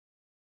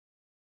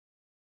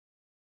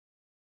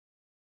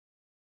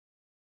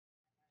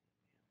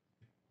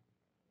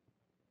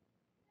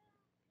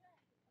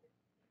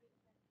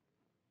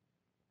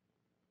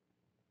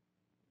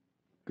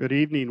Good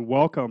evening.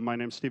 Welcome. My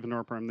name is Stephen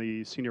Norper. I'm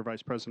the Senior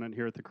Vice President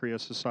here at the Korea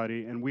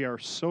Society, and we are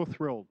so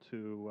thrilled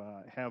to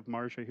have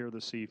Marja here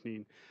this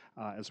evening,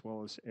 as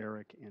well as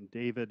Eric and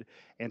David,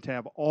 and to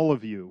have all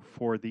of you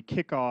for the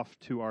kickoff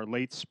to our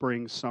late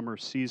spring summer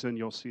season.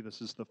 You'll see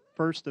this is the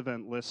first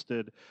event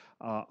listed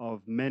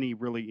of many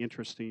really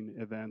interesting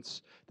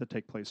events that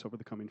take place over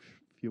the coming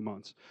few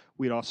months.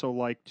 We'd also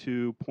like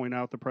to point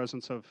out the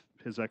presence of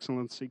His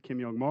Excellency Kim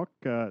Young-mok,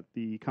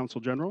 the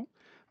Consul General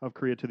of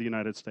Korea to the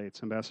United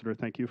States. Ambassador,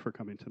 thank you for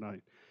coming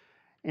tonight.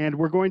 And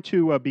we're going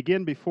to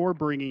begin before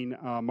bringing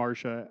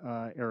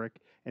Marja,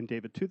 Eric, and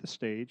David to the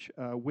stage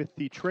with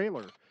the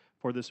trailer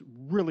for this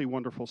really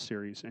wonderful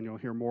series. And you'll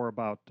hear more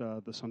about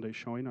the Sunday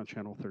showing on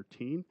Channel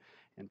 13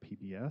 and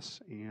PBS.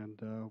 And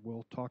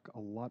we'll talk a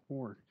lot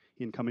more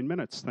in coming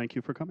minutes. Thank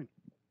you for coming.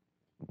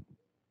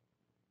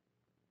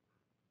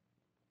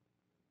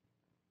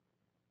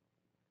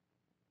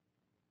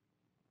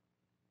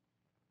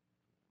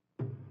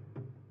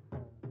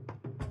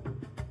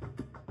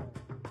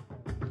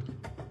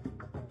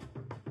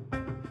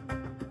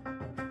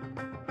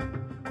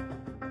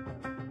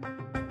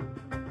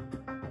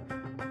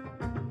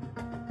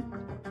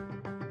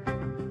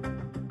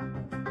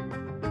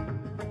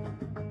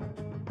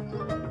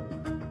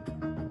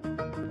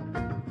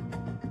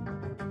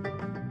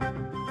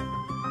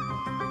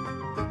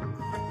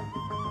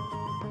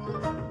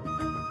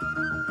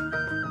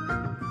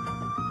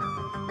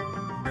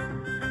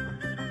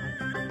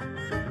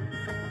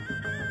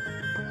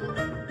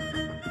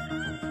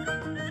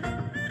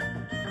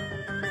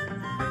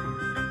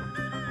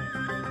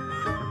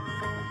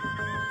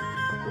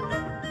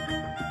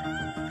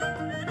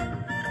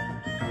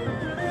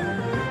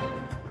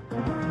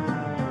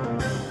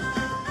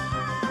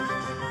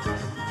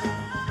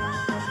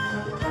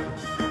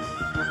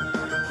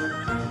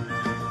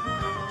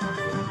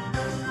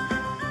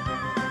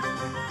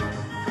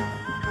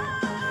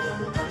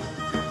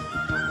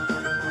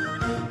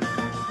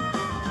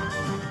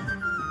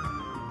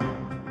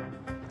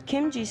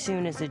 Kim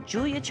Ji-soon is a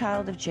Julia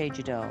child of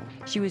Jeju-do.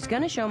 She was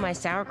gonna show my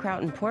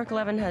sauerkraut and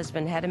pork-loving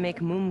husband how to make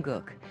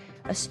mumguk,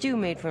 a stew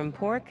made from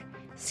pork,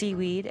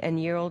 seaweed,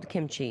 and year-old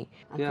kimchi.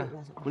 Yeah.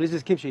 What is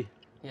this kimchi?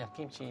 Yeah,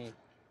 kimchi.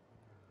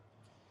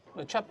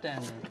 We chopped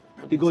and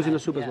It goes in the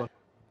soup as well.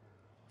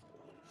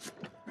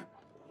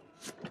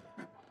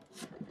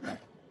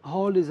 How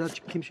old is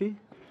that kimchi?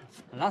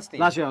 Last year.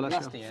 Last year.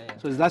 Yeah.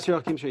 So it's last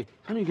year kimchi.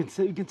 And you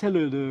can tell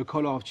the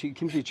color of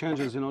kimchi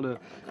changes. You know,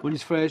 when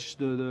it's fresh,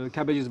 the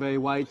cabbage is very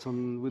white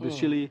with the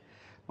chili.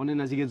 And then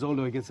as it gets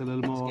older, it gets a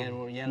little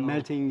more yellow.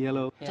 melting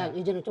yellow. 자,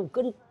 이제는 좀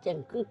끓게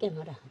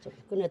하라. 좀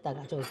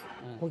꺼냈다가 좀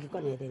고기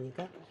꺼내야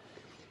되니까.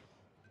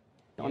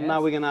 And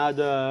now we're gonna add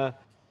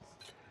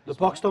the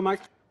pork stomach,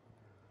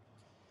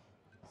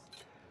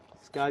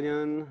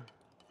 scallion,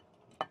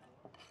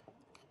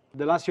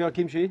 the last year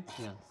kimchi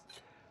Yes.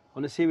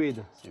 on the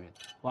seaweed. Seaweed.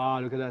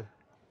 Wow, look at that.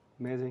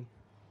 Amazing.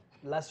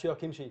 Last year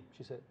kimchi,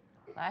 she said.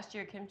 Last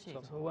year kimchi.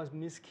 So what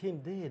Miss Kim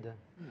did.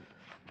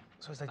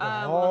 So it's like the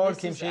Well, whole this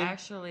kimchi. is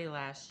actually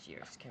last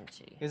year's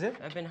kimchi. Is it?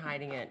 I've been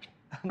hiding it.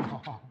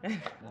 No.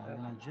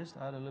 And just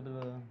add a little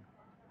bit of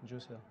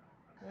juice here.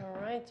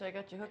 All right, so I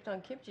got you hooked on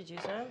kimchi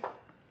juice, huh?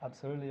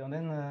 Absolutely. And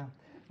then,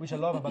 which I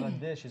love about that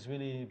dish is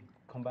really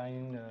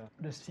combining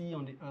the sea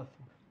on the earth.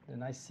 The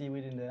nice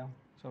seaweed in there.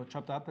 So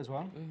chopped up as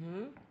well.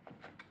 Mm-hmm.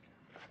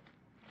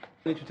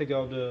 Need to take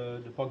out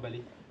the pork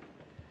belly.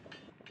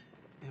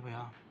 Here we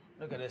are.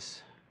 Look at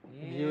this.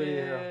 Beauty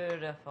here.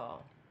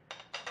 Beautiful.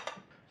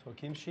 So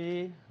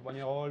kimchi,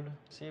 1-year-old,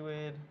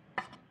 seaweed.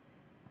 There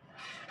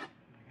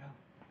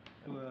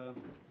we go.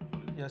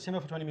 Yeah, simmer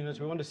for 20 minutes.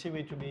 We want the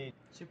seaweed to be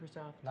Super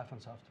soft. nice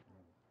and soft.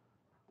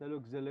 That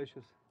looks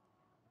delicious.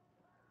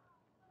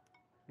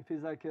 It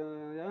feels like,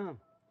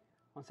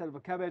 instead of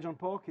a cabbage on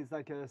pork, it's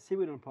like a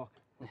seaweed on pork.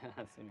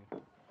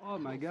 Seaweed. Oh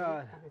my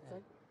God.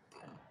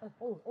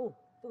 오,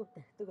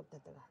 뜨겁다.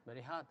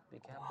 Very hot. Be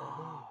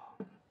careful.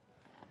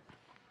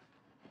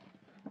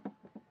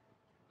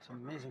 It's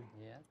amazing.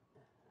 Yeah.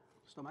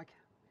 Stomach.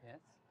 Yes.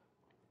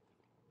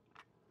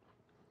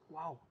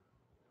 Wow.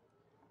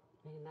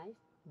 Very nice.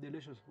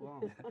 Delicious.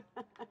 Wow.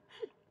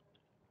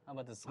 How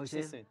about the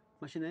맛있어요? seaweed?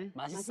 맛있네?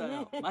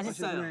 맛있어요. 맛있네.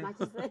 맛있어요.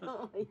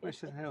 맛있어요.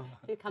 맛있어요.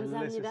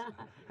 감사합니다.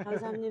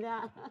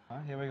 감사합니다.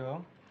 Here we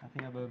go. I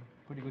think I have a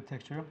pretty good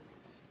texture.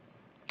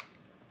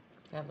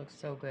 That looks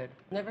so good.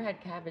 Never had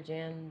cabbage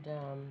and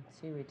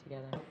seaweed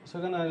together. So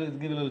we're gonna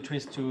give a little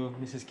twist to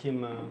Mrs.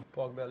 Kim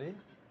pork belly.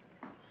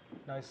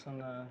 Nice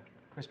and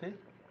crispy.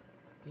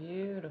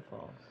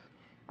 Beautiful.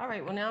 All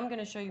right, well now I'm going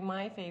to show you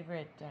my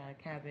favorite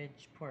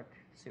cabbage pork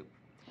soup.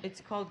 It's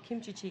called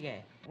kimchi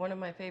jjigae. One of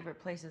my favorite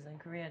places in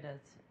Korea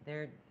does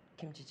their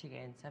kimchi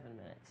jjigae in 7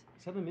 minutes.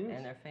 7 minutes?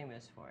 And they're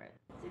famous for it.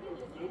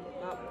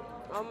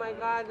 Oh my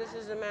God, this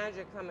is the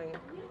magic coming.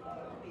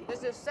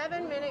 This is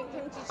 7-minute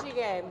kimchi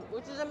jjigae,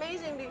 which is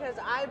amazing because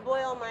I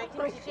boil my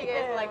kimchi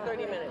jjigae for like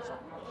 30 minutes.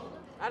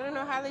 I don't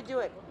know how they do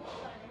it.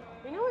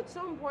 You know what's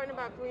so important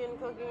about Korean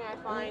cooking, I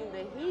find?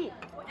 The heat.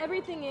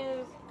 Everything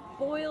is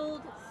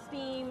boiled,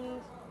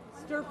 steamed,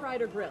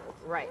 stir-fried or grilled.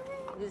 Right.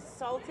 This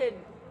salted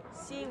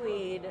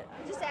seaweed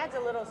just adds a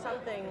little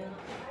something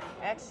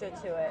extra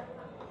to it.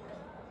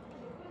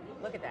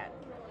 Look at that.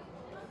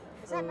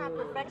 Is that not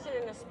perfection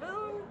in a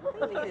spoon?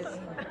 Please.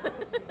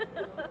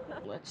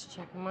 Let's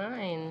check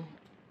mine.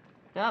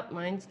 Yup,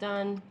 mine's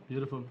done.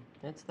 Beautiful.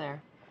 It's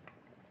there.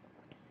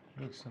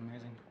 Looks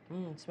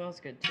amazing. It smells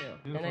good too.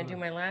 Beautiful. And I do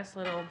my last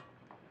little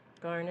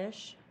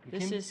garnish.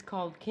 This Kim? is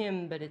called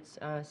Kim, but it's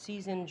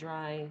seasoned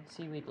dry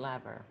seaweed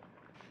laver.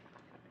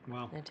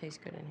 Wow. And it tastes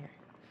good in here.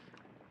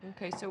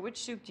 Okay, so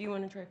which soup do you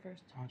want to try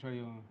first? I'll try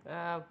your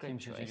Oh, good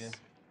kimchi choice. jjigae.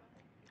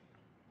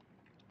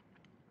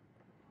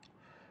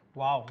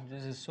 Wow,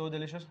 this is so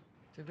delicious.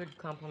 It's a good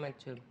compliment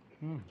to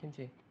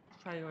kimchi.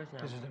 Try yours now.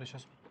 This is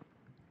delicious.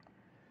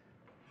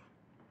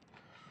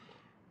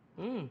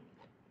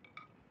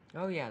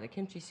 Oh yeah, the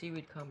kimchi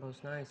seaweed combo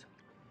is nice.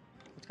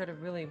 It's got a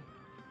really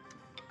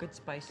good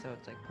spice though.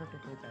 It's like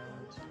perfectly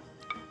balanced.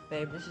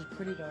 Babe, this is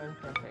pretty darn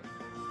perfect.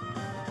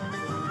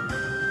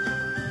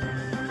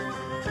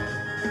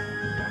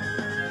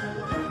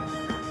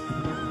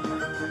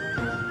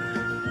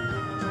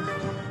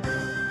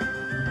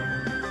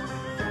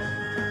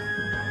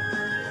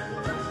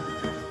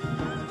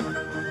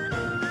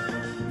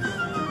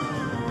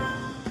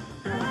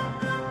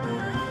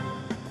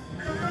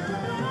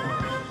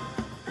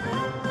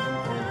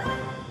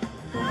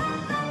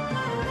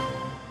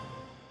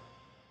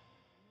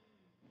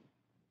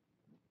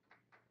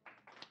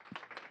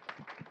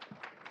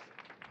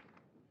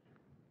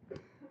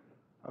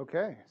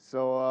 Okay,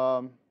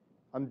 so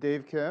I'm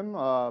Dave Kim,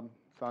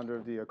 founder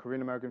of the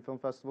Korean American Film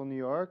Festival in New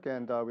York,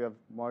 and we have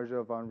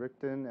Marja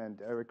Vongerichten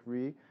and Eric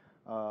Rhee,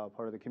 part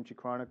of the Kimchi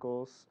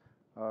Chronicles.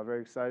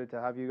 Very excited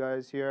to have you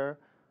guys here.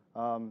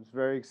 It's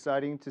very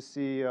exciting to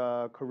see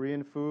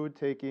Korean food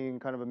taking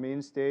kind of a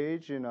main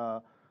stage in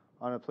on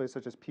a place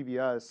such as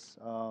PBS.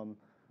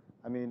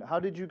 I mean, how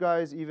did you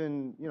guys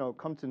even,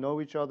 come to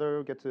know each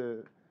other, get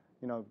to,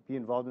 be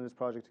involved in this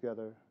project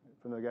together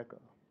from the get-go?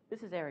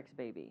 This is Eric's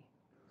baby,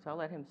 so I'll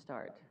let him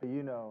start.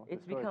 You know the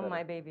It's story become better.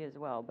 my baby as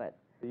well, but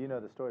You know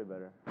the story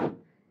better.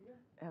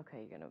 okay,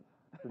 you're gonna.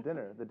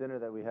 The dinner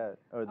that we had.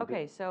 Or the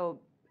Okay, so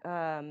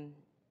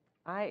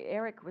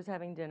Eric was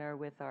having dinner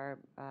with our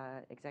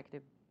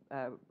executive,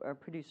 our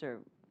producer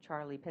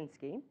Charlie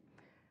Pinsky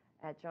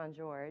at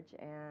Jean-Georges,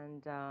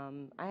 and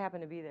I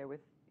happened to be there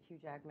with Hugh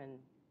Jackman,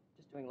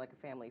 just doing like a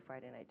family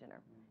Friday night dinner,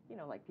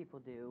 like people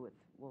do with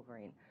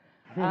Wolverine.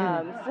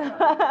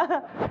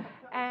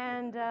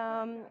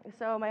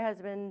 So my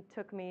husband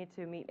took me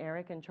to meet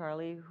Eric and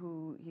Charlie,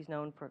 who he's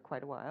known for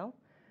quite a while.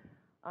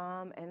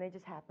 And they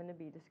just happened to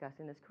be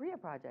discussing this Korea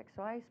project.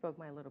 So I spoke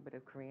my little bit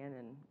of Korean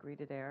and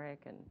greeted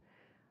Eric. And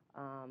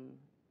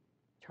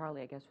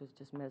Charlie, I guess, was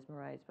just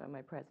mesmerized by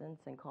my presence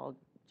and called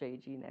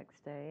JG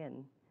next day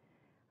and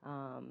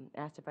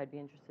asked if I'd be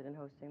interested in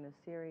hosting this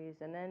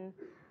series. And then,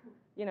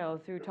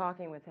 through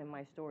talking with him,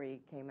 my story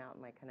came out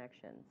in my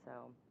connection. So,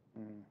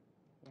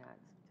 yeah,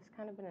 it's just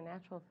kind of been a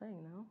natural thing,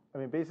 no? I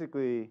mean,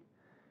 basically,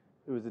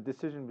 it was a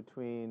decision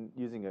between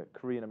using a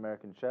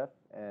Korean-American chef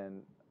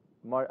and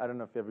I don't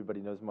know if everybody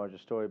knows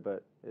Marja's story,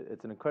 but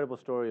it's an incredible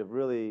story of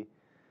really,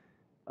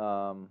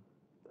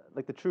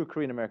 like the true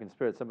Korean-American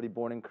spirit. Somebody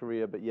born in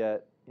Korea, but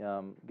yet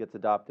gets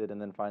adopted and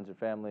then finds her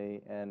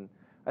family. And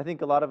I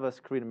think a lot of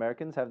us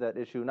Korean-Americans have that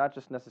issue, not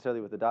just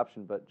necessarily with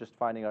adoption, but just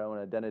finding our own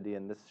identity.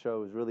 And this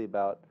show is really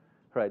about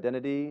her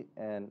identity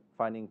and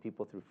finding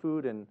people through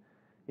food. And,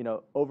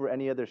 over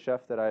any other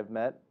chef that I've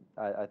met,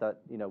 I thought,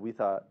 we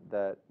thought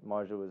that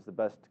Marja was the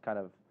best kind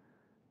of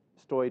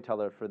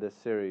storyteller for this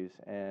series,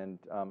 and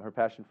her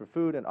passion for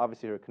food and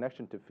obviously her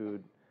connection to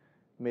food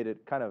made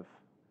it kind of,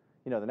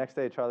 the next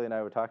day Charlie and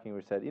I were talking,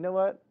 we said, you know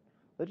what,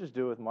 let's just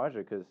do it with Marja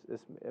because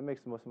it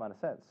makes the most amount of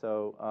sense.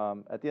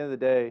 So at the end of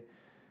the day,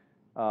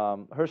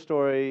 her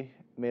story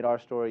made our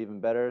story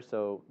even better,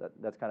 so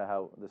that's kind of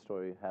how the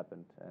story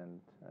happened, and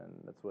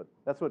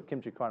that's what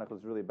Kimchi Chronicles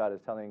is really about,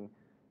 is telling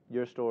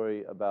your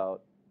story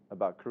about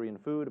Korean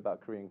food,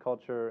 about Korean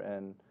culture,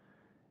 and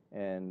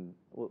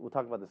we'll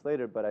talk about this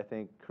later, but I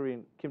think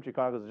Kimchi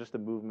Chronicles is just a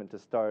movement to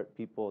start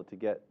people to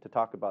get to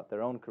talk about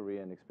their own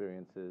Korean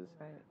experiences,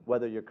 Right.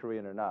 whether you're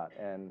Korean or not.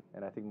 And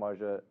I think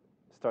Marja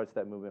starts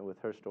that movement with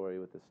her story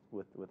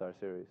with our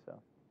series. So.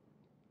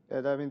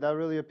 Yeah, I mean, that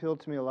really appealed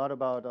to me a lot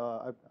about,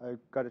 I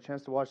got a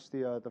chance to watch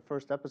the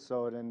first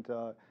episode, and,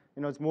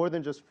 it's more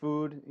than just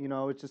food,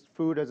 it's just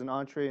food as an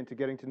entree into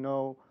getting to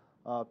know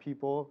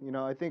people.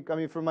 I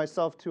mean, for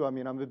myself too, I'm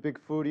a big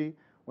foodie.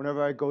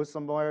 Whenever I go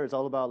somewhere, it's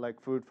all about like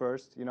food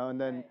first,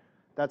 and then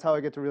that's how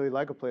I get to really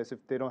like a place. If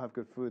they don't have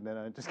good food, then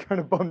I just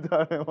kind of bummed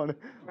out and I want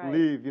to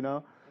leave,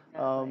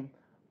 Exactly.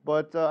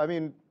 But I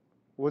mean,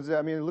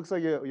 it looks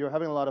like you're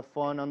having a lot of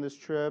fun on this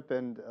trip,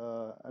 and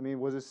I mean,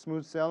 was it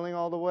smooth sailing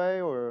all the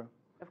way, or?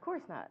 Of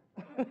course not.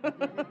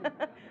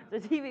 The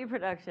TV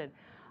production.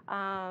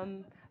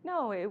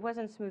 No, it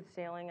wasn't smooth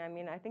sailing. I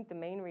mean, I think the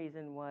main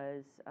reason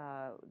was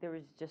there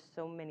was just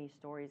so many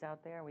stories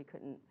out there. We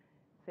couldn't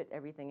fit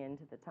everything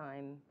into the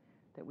time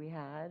that we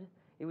had.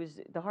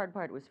 The hard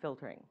part was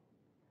filtering.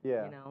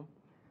 Yeah.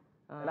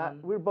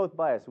 And we're both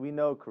biased. We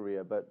know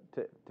Korea, but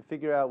to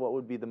figure out what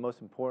would be the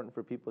most important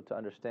for people to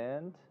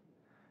understand,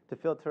 to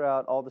filter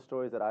out all the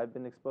stories that I've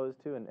been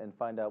exposed to and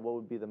find out what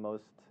would be the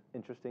most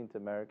interesting to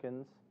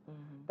Americans,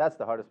 that's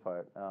the hardest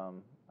part.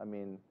 I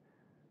mean,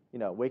 you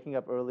know, waking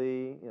up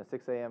early, you know,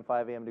 6 a.m.,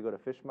 5 a.m. to go to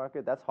fish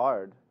market, that's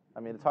hard. I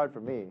mean, it's hard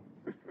for me.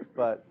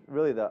 But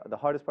really the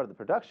hardest part of the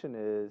production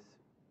is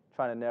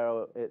trying to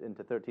narrow it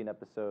into 13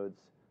 episodes,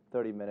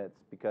 30 minutes,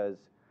 because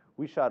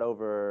we shot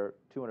over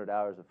 200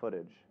 hours of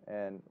footage,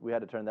 and we had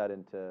to turn that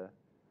into,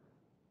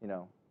 you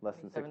know, less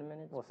than 7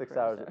 minutes. well, 6 per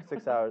hours,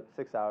 episode.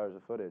 6 hours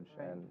of footage.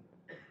 Right. And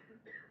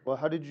Well,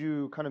 how did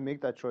you kind of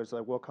make that choice?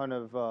 Like, what kind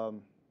of, I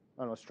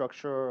don't know,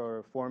 structure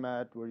or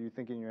format were you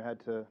thinking you had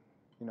to,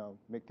 you know,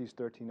 make these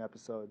 13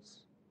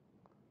 episodes?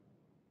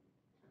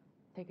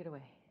 Take it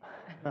away.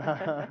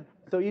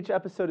 so each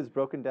episode is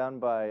broken down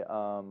by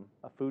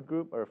a food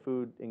group or a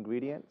food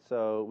ingredient.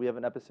 So we have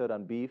an episode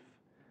on beef,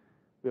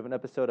 we have an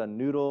episode on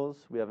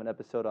noodles, we have an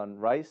episode on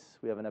rice,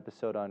 we have an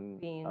episode on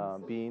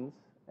beans.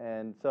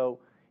 And so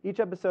each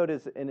episode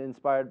is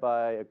inspired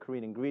by a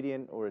Korean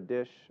ingredient or a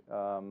dish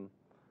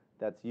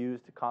that's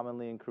used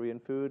commonly in Korean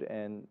food.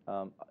 And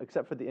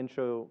except for the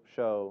intro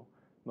show,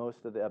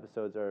 most of the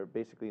episodes are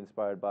basically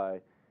inspired by,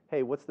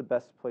 hey, what's the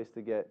best place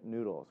to get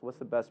noodles? What's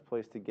the best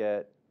place to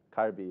get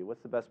kalbi?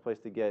 What's the best place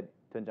to get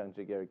doenjang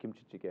jjigae or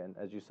kimchi jjigae? And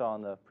as you saw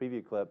in the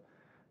preview clip,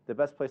 the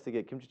best place to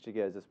get kimchi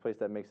jjigae is this place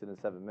that makes it in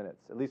 7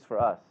 minutes, at least for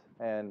us.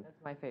 And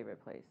That's my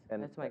favorite place.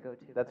 and That's my go-to.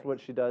 that's place. what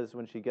she does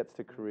when she gets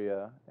to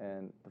Korea.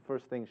 And the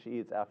first thing she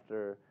eats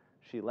after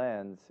she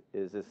lands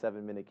is a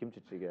 7-minute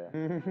kimchi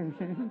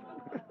jjigae.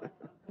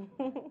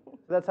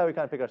 So that's how we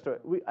kind of pick our story.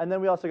 And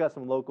then we also got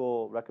some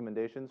local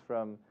recommendations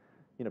from,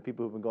 you know,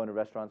 people who've been going to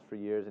restaurants for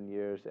years and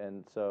years.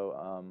 And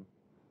so,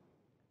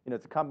 you know,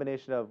 it's a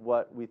combination of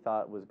what we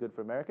thought was good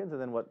for Americans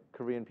and then what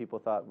Korean people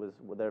thought was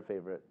their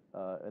favorite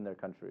in their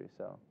country.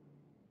 So.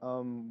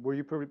 Were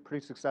you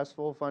pretty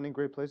successful finding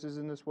great places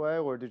in this way,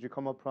 or did you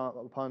come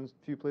upon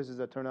a few places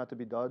that turned out to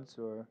be duds,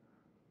 or?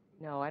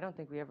 No, I don't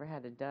think we ever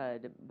had a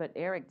dud. But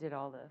Eric did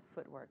all the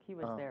footwork. He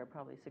was there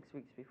probably 6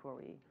 weeks before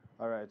we.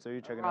 All right, so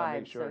you're checking out, make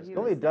Arrived, sure. so it's he The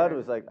good. only was dud there.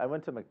 was like I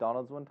went to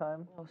McDonald's one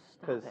time Oh,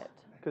 stop it.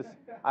 because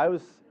I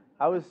was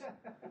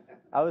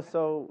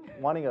so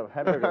wanting a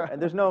hamburger and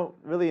there's no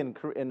really in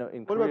What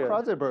Korea.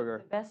 about Kraze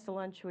Burger? Best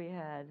lunch we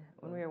had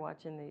when we were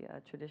watching the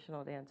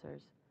traditional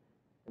dancers.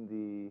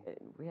 We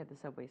had the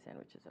Subway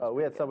sandwiches. That was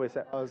We had pretty good.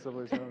 Subway Oh,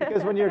 Subway sandwich.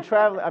 because when you're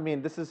traveling, I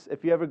mean, this is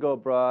if you ever go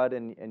abroad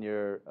and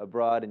you're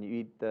abroad and you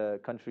eat the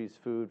country's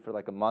food for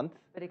like a month.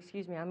 But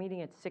excuse me, I'm eating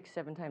it 6,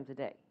 7 times a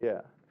day.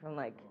 Yeah. From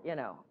like, you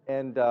know,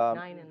 And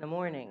 9 in the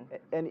morning.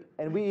 and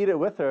we eat it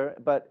with her,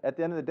 but at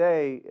the end of the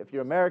day, if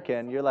you're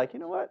American, you're like, you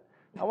know what?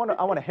 I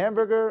want a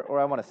hamburger or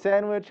I want a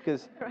sandwich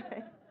because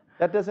Right.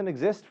 that doesn't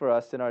exist for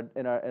us in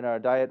our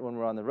diet when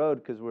we're on the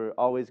road because we're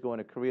always going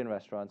to Korean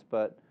restaurants.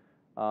 But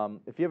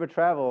if you ever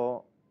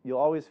travel, you'll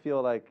always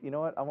feel like, you know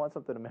what? I want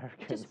something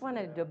American. Just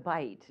wanted a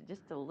bite,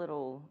 just a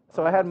little.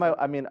 So I had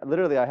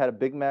literally I had a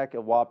Big Mac,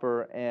 a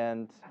Whopper,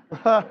 and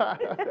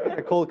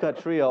a cold cut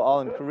trio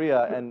all in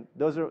Korea, and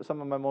those are some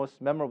of my most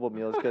memorable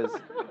meals because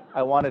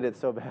I wanted it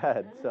so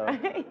bad. So.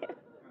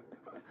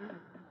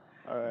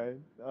 All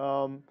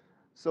right.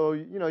 So,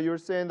 you know, you were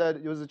saying that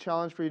it was a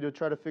challenge for you to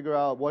try to figure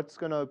out what's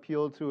going to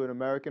appeal to an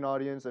American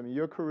audience. I mean,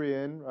 you're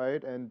Korean,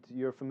 right? And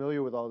you're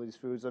familiar with all these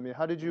foods. I mean,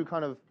 how did you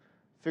kind of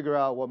figure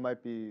out what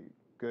might be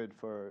good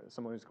for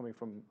someone who's coming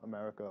from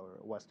America or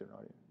a Western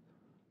audience?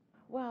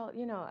 Well,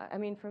 you know, I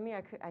mean, for me,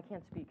 I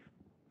can't speak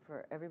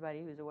for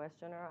everybody who's a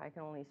Westerner. I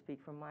can only speak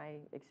from my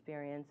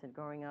experience and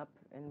growing up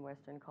in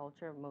Western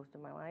culture most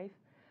of my life.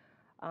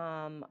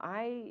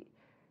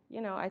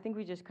 I think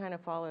we just kind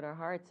of followed our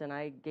hearts, and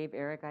I gave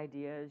Eric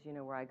ideas, you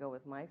know, where I go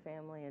with my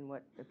family and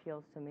what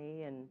appeals to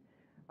me and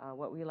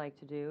what we like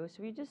to do.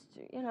 So we just,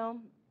 you know,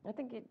 I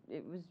think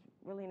it was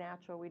really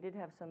natural. We did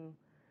have some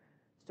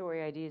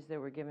story ideas that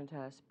were given to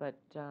us, but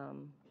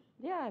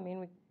yeah, I mean,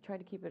 we tried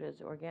to keep it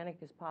as organic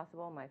as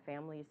possible. My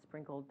family is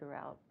sprinkled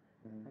throughout.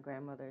 Mm-hmm. My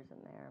grandmother's in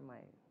there, my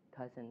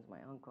cousins, my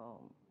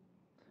uncle,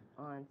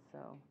 aunts, so.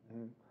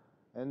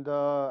 Mm-hmm. And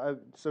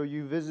so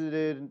you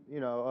visited, you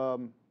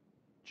know,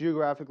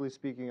 geographically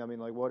speaking, I mean,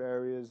 like what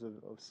areas of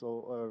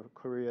Seoul or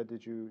Korea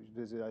did you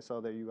visit? I saw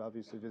that you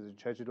obviously visited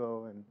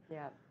Jeju-do and.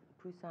 Yeah,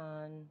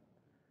 Busan,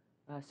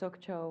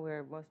 Sokcho,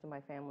 where most of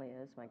my family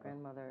is, my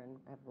grandmother, and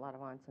I have a lot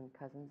of aunts and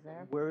cousins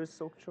there. Where is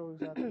Sokcho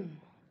exactly?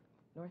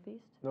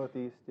 Northeast?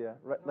 Northeast, yeah,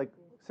 right, like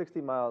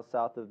 60 miles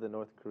south of the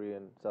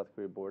South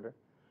Korea border,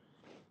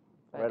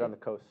 But right on the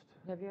coast.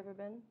 Have you ever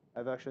been?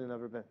 I've actually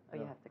never been. Oh,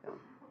 no. you have to go.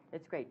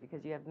 It's great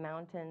because you have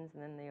mountains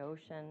and then the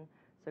ocean.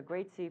 So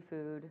great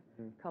seafood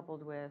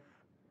coupled with,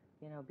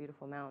 you know,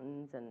 beautiful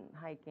mountains and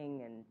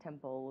hiking and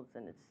temples,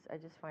 and I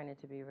just find it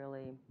to be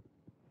really.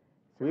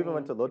 We even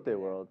went to serene. Lotte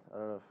World. I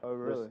don't know if Oh,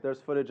 really?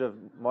 there's footage of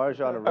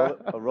Marja on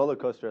a roller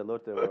coaster at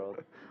Lotte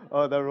World.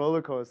 Oh, that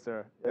roller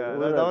coaster. Yeah, We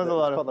that were was a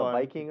lot of It's called fun. the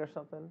Viking or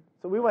something.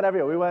 So we went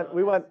everywhere.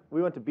 We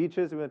went to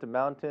beaches. We went to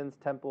mountains,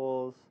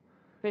 temples,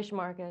 Fish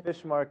markets.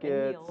 fish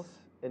markets. meals.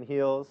 in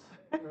heels.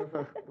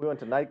 We went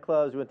to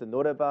nightclubs. We went to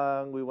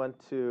noraebang. We went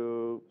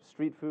to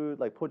street food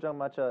like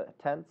pojangmatcha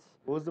tents.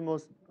 What was the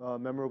most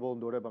memorable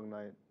noraebang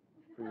night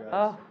for you guys?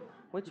 Oh,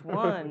 which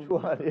one? Which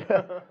one?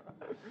 Yeah.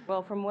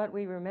 Well, from what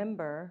we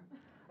remember,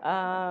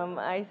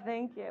 I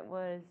think it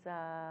was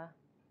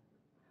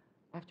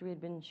after we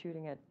had been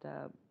shooting at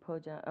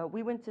Pojang.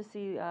 We went to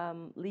see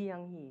Lee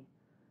Young-hee,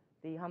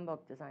 the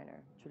hanbok designer,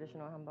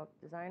 traditional hanbok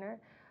designer,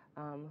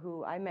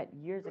 who I met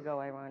years ago,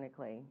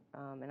 ironically,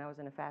 and I was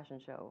in a fashion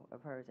show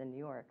of hers in New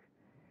York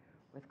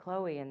with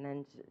Chloe, and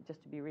then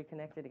just to be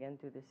reconnected again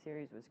through this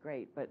series was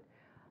great. But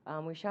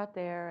we shot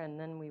there, and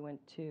then we went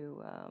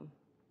to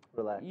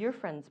Relax. your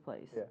friend's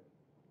place. Yeah.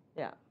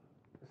 Yeah.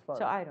 It's fun.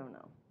 So I don't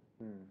know.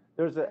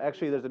 There's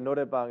a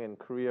noraebang in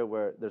Korea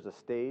where there's a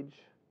stage,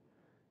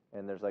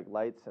 and there's like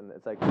lights, and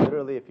it's like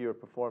literally if you were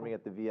performing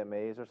at the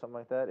VMAs or something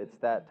like that, it's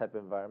that type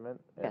of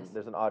environment, and Yes.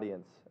 there's an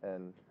audience,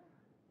 and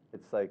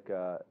it's like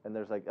and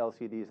there's like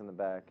LCDs in the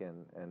back,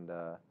 and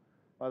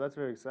Oh, that's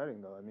very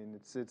exciting, though. I mean,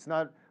 it's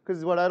not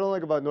because what I don't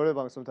like about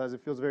noraebang sometimes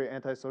it feels very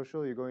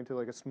antisocial. You're going to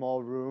like a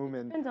small room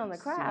and Depends on the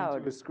singing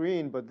crowd. to a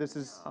screen, but this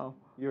is Oh.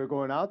 you're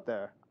going out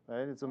there,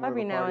 right? It's a more of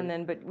Every a now party. and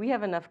then, but we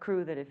have enough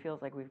crew that it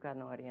feels like we've got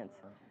an audience.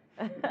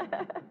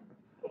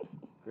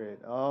 Great.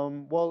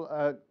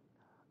 Well,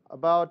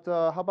 about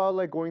how about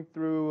like going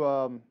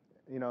through,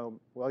 you know,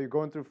 while you're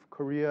going through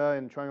Korea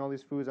and trying all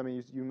these foods. I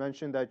mean, you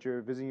mentioned that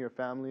you're visiting your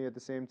family at the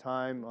same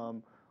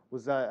time.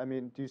 Was that? I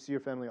mean, do you see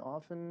your family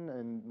often?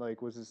 And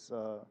like, was this?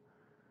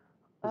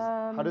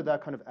 How did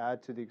that kind of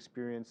add to the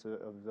experience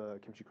of the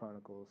Kimchi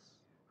Chronicles?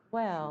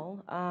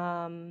 Well,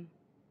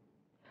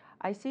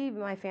 I see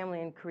my family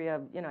in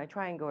Korea, you know, I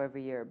try and go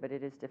every year, but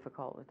it is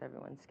difficult with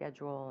everyone's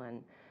schedule,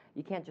 and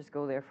you can't just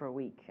go there for a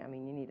week. I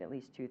mean, you need at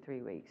least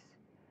 2-3 weeks.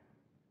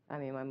 I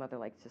mean, my mother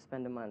likes to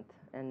spend a month,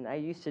 and I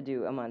used to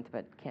do a month,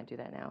 but can't do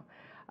that now.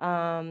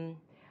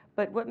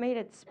 But what made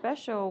it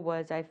special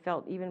was I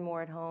felt even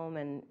more at home,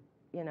 and,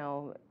 you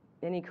know,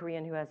 any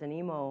Korean who has an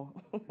emo,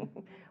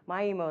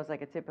 my emo is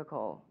like a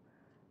typical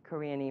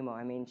Korean emo.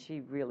 I mean,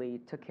 she really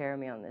took care of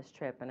me on this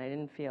trip, and I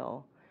didn't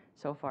feel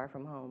so far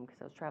from home because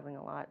I was traveling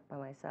a lot by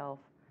myself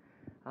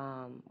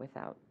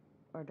without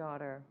our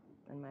daughter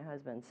and my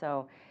husband.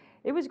 So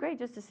it was great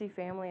just to see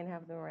family and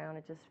have them around.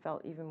 It just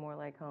felt even more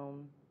like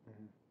home,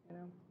 you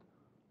know.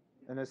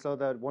 And I saw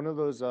that one of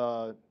those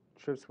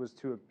trips was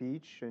to a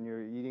beach, and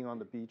you're eating on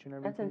the beach and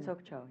everything. That's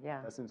in Sokcho,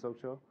 yeah. That's in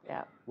Sokcho.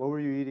 Yeah. What were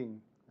you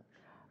eating?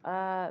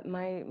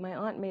 My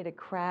aunt made a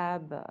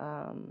crab,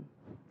 a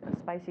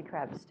spicy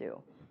crab stew,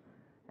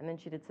 and then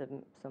she did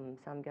some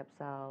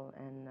samgyeopsal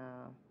and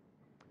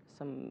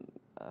some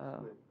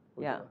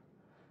yeah.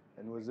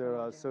 And was there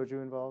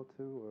soju involved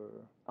too,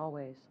 or?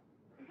 Always.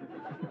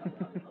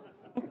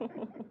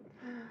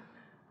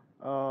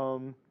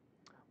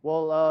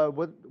 Well,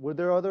 what were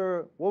there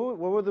other? What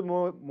were the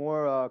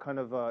more kind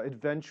of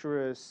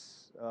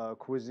adventurous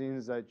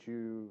cuisines that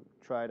you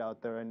tried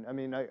out there? And I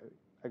mean, I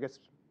guess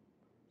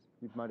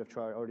you might have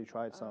already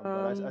tried some,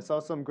 but I saw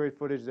some great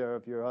footage there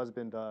of your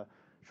husband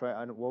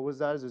try. What was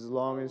that? Is it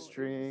long and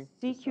string?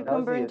 Sea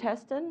cucumber the-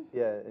 intestine?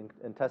 yeah,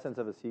 intestines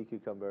of a sea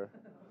cucumber.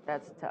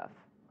 That's tough.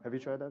 Have you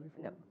tried that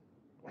before? No.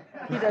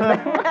 He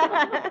doesn't.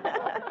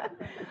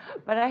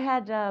 But I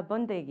had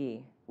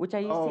bondegi, which I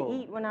used to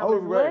eat when I was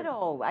right.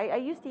 little. I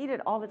used to eat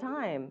it all the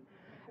time.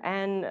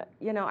 And,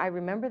 you know, I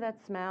remember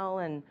that smell.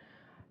 And,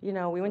 you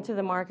know, we went to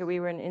the market. We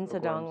were in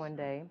Insadong one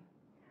day.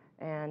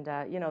 And,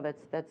 you know,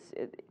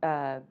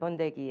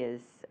 bondegi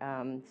is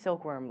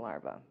silkworm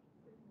larva.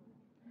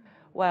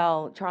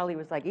 Well, Charlie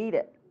was like, eat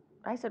it.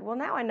 I said, well,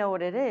 now I know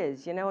what it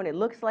is, you know, and it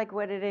looks like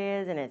what it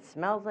is, and it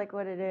smells like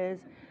what it is.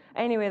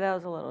 Anyway, that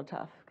was a little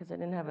tough because I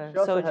didn't have a She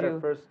also soju. had her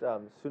first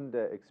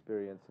sundae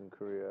experience in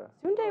Korea.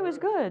 Sundae was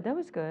good. That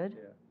was good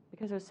Yeah.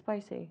 because it was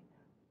spicy.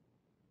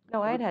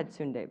 No, I had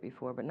sundae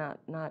before, but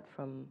not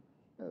from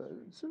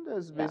Sundae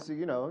is basic,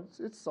 you know,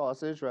 it's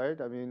sausage, right?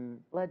 I mean,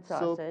 blood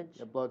silk- sausage.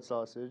 yeah, blood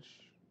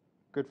sausage.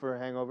 Good for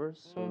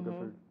hangovers. So good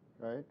for,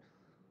 right?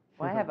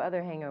 Well, I have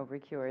other hangover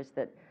cures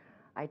that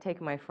I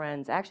take my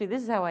friends. Actually,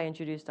 this is how I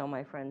introduced all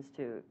my friends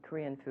to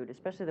Korean food,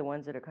 especially the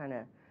ones that are kind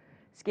of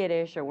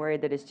skittish or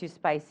worried that it's too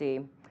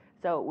spicy.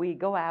 So we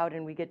go out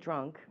and we get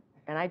drunk,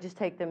 and I just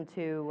take them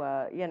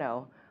to, you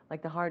know,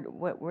 like the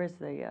where's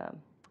the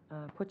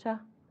pucha?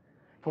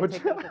 I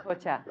take them to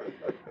pucha.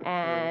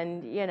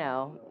 And, you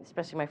know,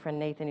 especially my friend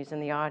Nathan, who's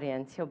in the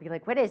audience, he'll be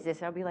like, what is this?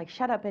 And I'll be like,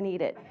 shut up and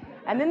eat it.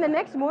 And then the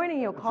next morning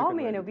he'll call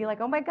me and he'll be like,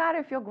 oh my God,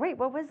 I feel great.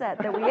 What was that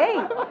we ate?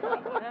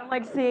 And I'm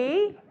like,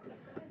 see?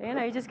 You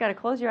know, you just got to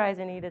close your eyes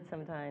and eat it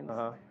sometimes.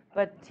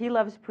 But he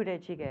loves pure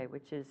jjigae,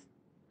 which is,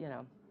 you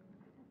know,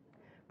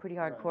 pretty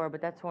hardcore,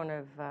 but that's one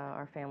of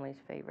our family's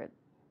favorite.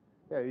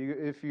 Yeah,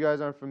 if you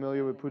guys aren't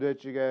familiar with pure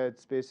jjigae,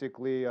 it's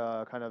basically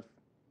kind of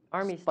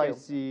Army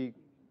spicy,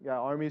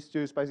 army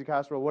stew, spicy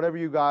casserole, whatever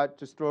you got,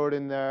 just throw it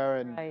in there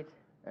and Right.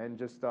 and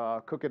just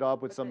cook it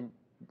up with some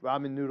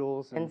ramen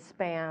noodles And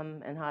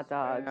spam and hot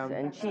dogs spam,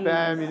 and cheese.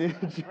 spam, you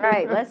need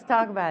Right, let's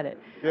talk about it.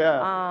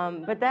 Yeah.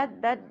 But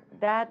that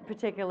that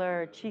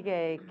particular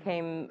chige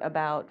came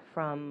about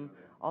from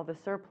all the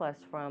surplus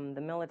from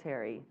the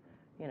military,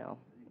 you know,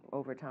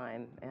 over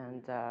time.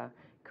 And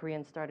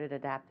Koreans started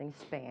adapting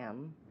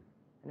Spam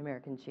and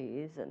American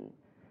cheese and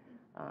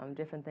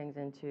different things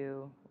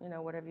into, you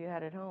know, whatever you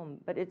had at home.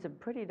 But it's a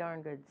pretty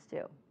darn good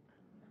stew.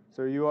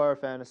 So you are a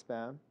fan of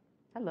Spam?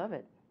 I love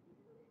it.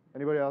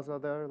 Anybody else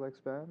out there like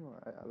Spam?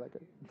 I like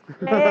it.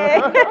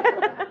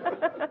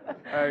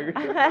 Hey.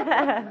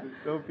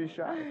 Don't be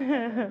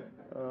shy.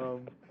 All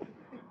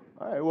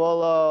right.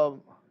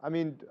 Well, I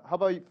mean, how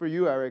about for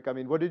you, Eric? I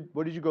mean, what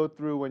did you go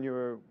through when you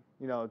were,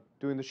 you know,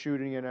 doing the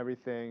shooting and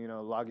everything? You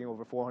know, logging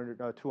over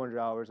 200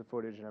 hours of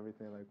footage and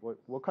everything. Like,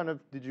 what kind of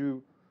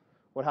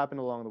what happened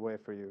along the way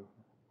for you?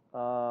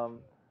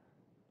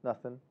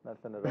 Nothing at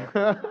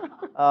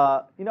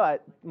all. You know,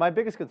 my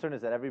biggest concern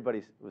is that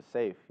everybody was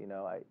safe. You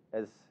know,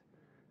 as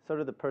sort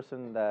of the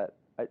person that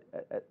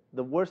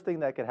the worst thing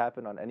that could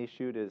happen on any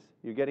shoot is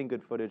you're getting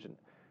good footage, and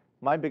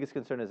my biggest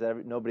concern is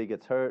that nobody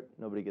gets hurt,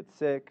 nobody gets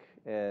sick,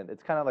 and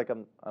it's kind of like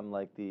I'm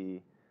like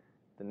the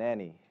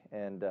nanny.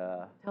 And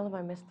Tell them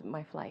I missed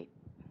my flight.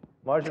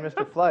 Marja missed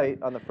her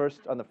flight on the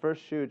first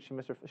shoot.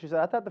 She said,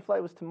 "I thought the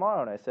flight was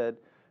tomorrow," and I said,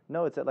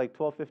 "No, it's at like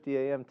 12:50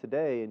 a.m.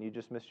 today, and you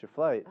just missed your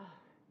flight."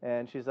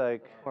 And she's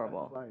like,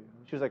 horrible.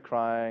 She was like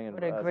crying. And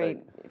What a I was great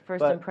like, first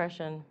but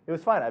impression. It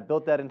was fine. I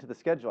built that into the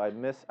schedule. I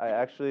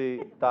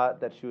actually thought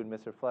that she would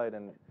miss her flight,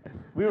 and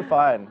we were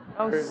fine.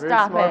 Oh, Very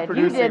stop smart it. You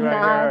producing did right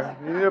not.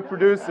 here. You need a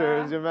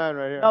producer. He's your man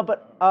right here. No,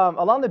 but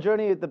along the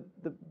journey, it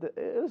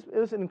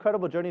was an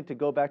incredible journey to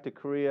go back to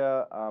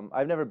Korea.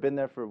 I've never been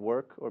there for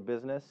work or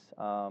business,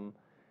 and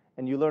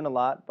you learn a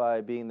lot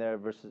by being there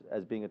versus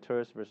as being a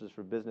tourist versus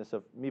for business.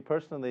 So me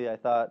personally, I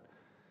thought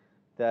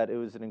that it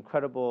was an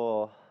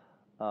incredible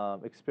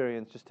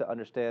experience just to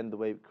understand the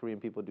way Korean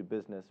people do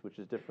business, which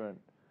is different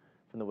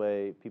from the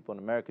way people in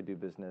America do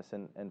business.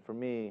 And for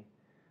me,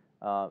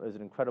 it was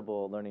an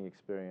incredible learning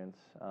experience.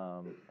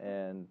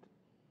 And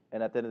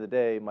at the end of the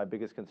day, my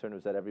biggest concern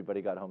was that everybody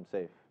got home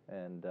safe.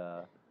 And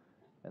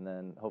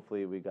then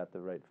hopefully we got the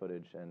right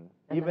footage. And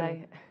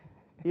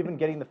even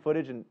getting the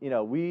footage, and you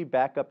know, we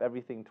back up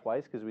everything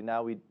twice because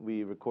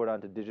we record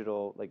onto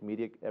digital like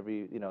media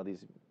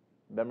these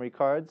memory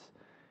cards.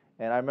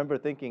 And I remember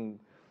thinking,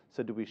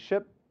 so do we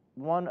ship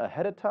one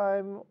ahead of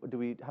time?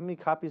 How many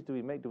copies do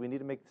we make? Do we need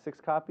to make 6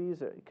 copies?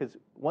 Because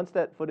once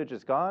that footage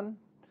is gone,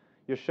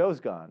 your show's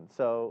gone.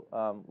 So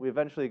we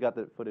eventually got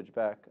the footage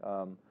back.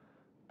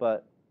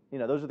 But you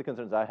know, those are the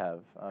concerns I have.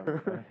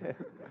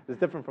 It's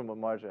different from what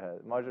Marja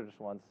has. Marja just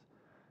wants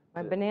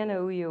My banana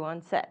uyu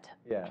on set.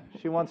 Yeah,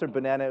 she wants her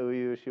banana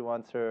uyu. She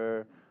wants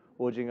her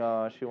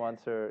ojinga. She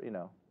wants her, you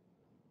know,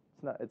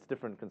 it's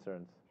different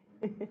concerns.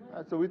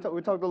 So we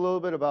talked a little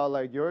bit about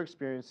like your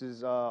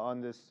experiences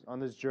on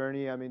this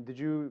journey. I mean, did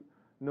you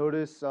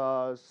notice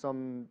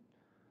some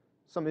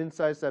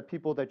insights that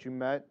people that you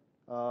met,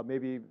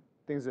 maybe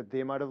things that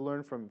they might have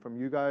learned from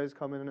you guys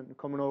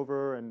coming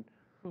over and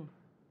you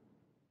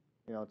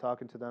know,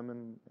 talking to them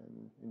and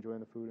enjoying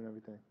the food and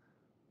everything?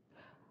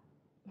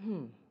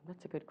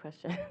 That's a good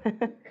question.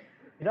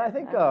 You know, I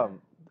think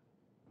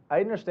I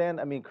understand.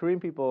 I mean,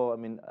 Korean people. I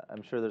mean,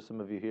 I'm sure there's some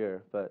of you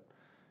here, but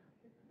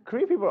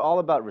Korean people are all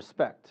about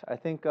respect. I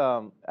think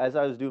as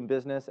I was doing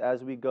business,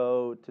 as we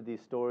go to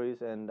these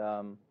stories, and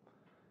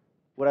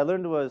what I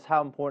learned was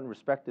how important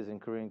respect is in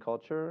Korean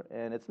culture.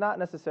 And it's not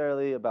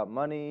necessarily about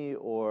money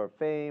or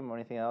fame or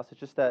anything else. It's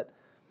just that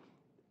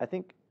I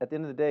think at the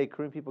end of the day,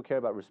 Korean people care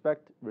about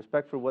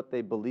respect for what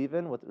they believe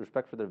in,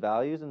 respect for their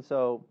values. And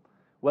so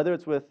whether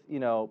it's with, you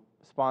know,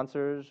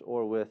 sponsors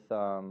or with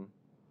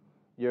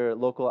your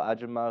local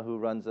ajumma who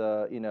runs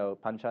a, you know,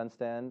 banchan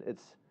stand,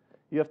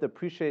 you have to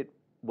appreciate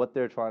what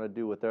they're trying to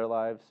do with their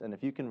lives, and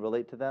if you can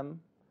relate to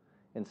them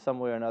in some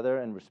way or another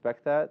and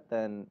respect that,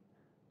 then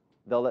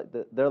they'll let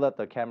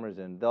the cameras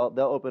in. They'll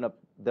open up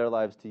their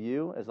lives to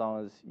you as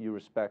long as you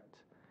respect.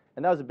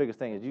 And that was the biggest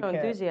thing is you show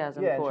can't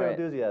enthusiasm yeah, for show it.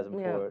 enthusiasm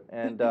Yeah. for it.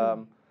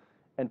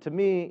 And to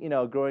me, you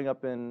know, growing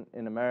up in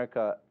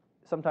America,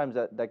 sometimes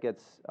that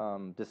gets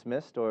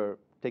dismissed or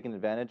taken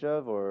advantage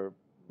of or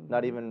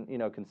not even, you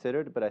know,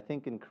 considered. But I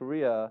think in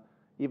Korea,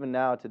 even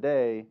now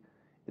today,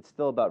 it's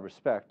still about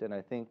respect. And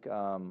I think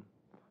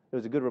it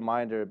was a good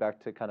reminder back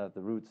to kind of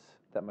the roots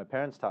that my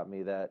parents taught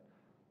me that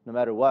no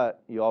matter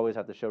what, you always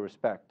have to show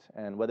respect.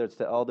 And whether it's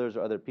to elders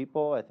or other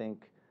people, I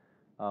think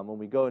when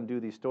we go and do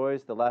these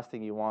stories, the last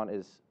thing you want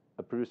is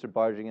a producer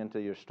barging into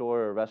your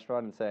store or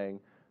restaurant and saying,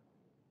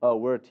 oh,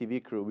 we're a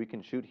TV crew, we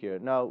can shoot here.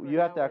 No, you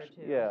have to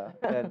actually, yeah.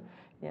 And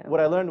Yeah.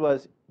 what I learned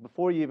was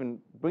before you even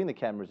bring the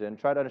cameras in,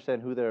 try to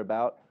understand who they're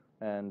about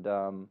and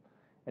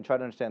try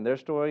to understand their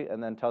story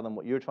and then tell them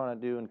what you're trying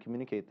to do and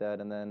communicate that.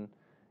 And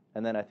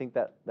then I think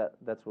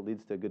that's what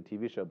leads to a good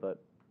TV show, but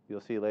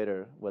you'll see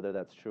later whether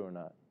that's true or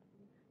not.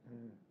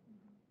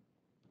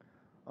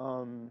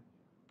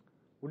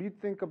 What do you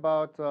think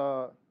about?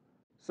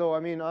 So I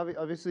mean,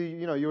 obviously,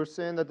 you know, you were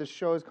saying that the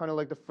show is kind of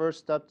like the first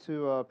step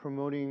to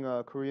promoting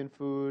Korean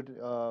food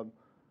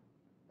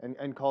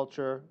and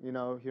culture, you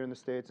know, here in the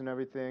States and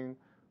everything.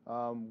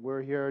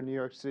 We're here in New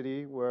York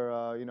City,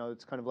 where you know,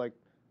 it's kind of like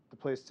the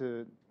place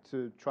to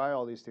try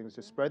all these things,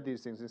 to spread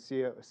these things, and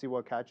see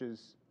what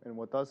catches and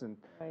what doesn't.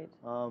 Right.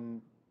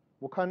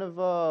 What kind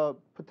of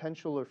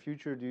potential or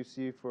future do you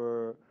see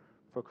for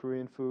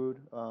Korean food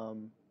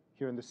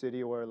here in the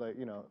city, or like,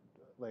 you know,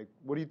 like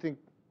what do you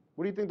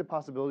think the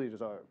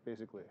possibilities are,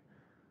 basically?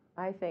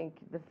 I think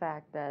the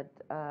fact that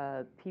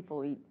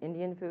people eat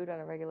Indian food on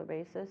a regular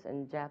basis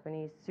and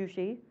Japanese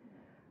sushi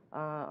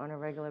on a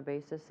regular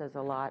basis says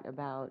a lot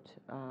about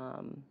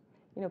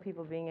you know,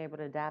 people being able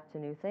to adapt to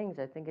new things.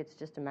 I think it's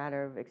just a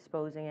matter of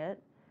exposing it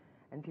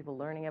and people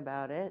learning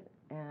about it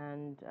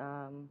and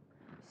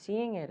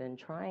seeing it and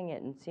trying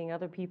it and seeing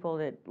other people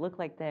that look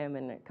like them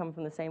and that come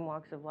from the same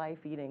walks of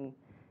life eating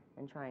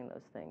and trying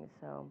those things.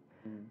 So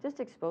just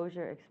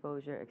exposure,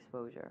 exposure,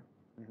 exposure.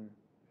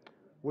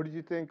 What do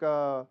you think?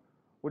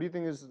 What do you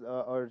think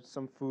are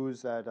some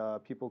foods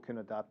that people can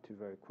adapt to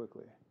very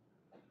quickly?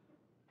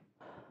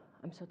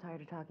 I'm so tired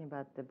of talking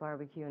about the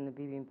barbecue and the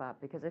bibimbap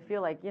because I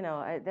feel like, you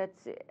know,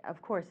 that's,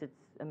 of course, it's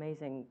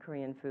amazing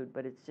Korean food,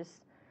 but it's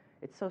just,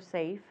 it's so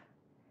safe.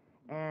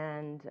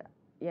 And,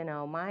 you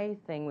know, my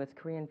thing with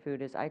Korean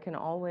food is I can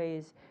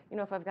always, you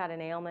know, if I've got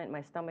an ailment,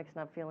 my stomach's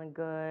not feeling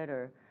good,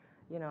 or,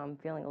 you know, I'm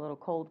feeling a little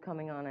cold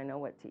coming on, I know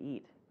what to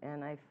eat.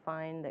 And I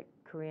find that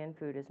Korean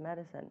food is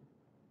medicine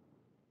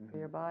for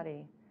your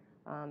body,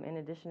 in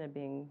addition to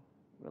being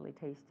really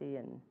tasty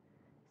and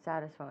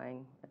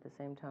satisfying at the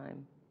same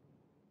time.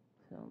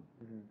 So.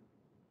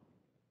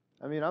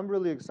 I mean, I'm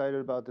really excited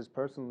about this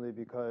personally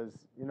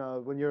because, you know,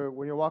 when you're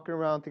walking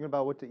around thinking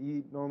about what to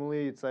eat,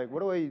 normally it's like,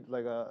 what do I eat?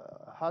 Like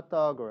a hot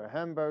dog or a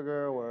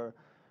hamburger or,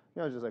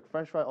 you know, just like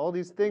French fry, all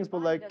these things.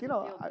 But like, you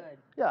know,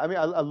 yeah, I mean,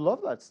 I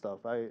love that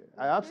stuff. I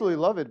absolutely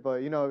love it.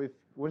 But, you know,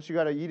 once you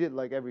got to eat it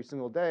like every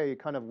single day, it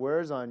kind of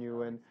wears on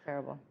you. And it's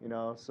terrible. You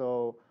know,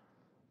 so,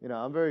 you know,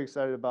 I'm very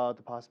excited about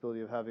the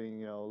possibility of having,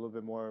 you know, a little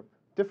bit more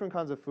different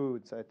kinds of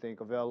foods, I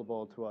think,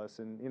 available to us.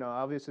 And, you know,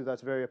 obviously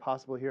that's very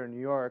possible here in New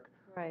York.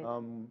 Right.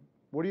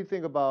 What do you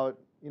think about,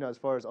 you know, as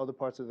far as other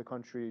parts of the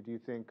country, do you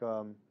think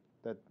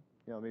that,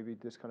 you know, maybe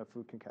this kind of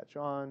food can catch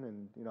on?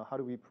 And, you know, how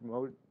do we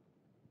promote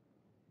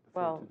the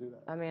food to do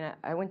that? I mean,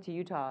 I went to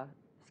Utah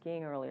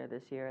skiing earlier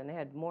this year, and they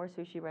had more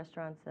sushi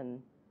restaurants than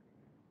you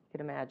could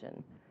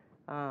imagine.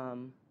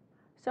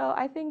 So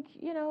I think,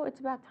 you know, it's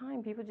about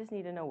time. People just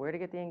need to know where to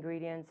get the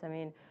ingredients. I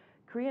mean,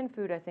 Korean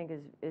food, I think,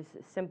 is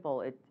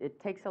simple.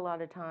 It takes a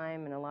lot of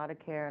time and a lot of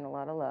care and a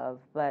lot of love,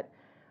 but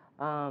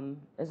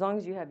as long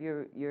as you have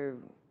your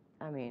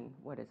I mean,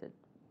 what is it,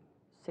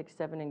 6,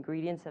 7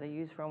 ingredients that I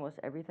use for almost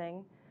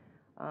everything,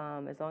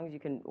 as long as you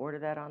can order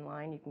that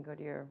online, you can go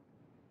to your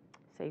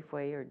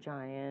Safeway or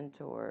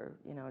Giant or,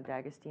 you know,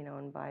 D'Agostino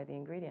and buy the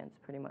ingredients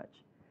pretty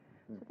much.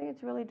 So I think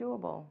it's really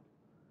doable.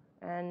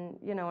 And,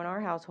 you know, in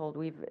our household,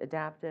 we've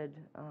adapted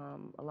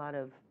a lot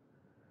of,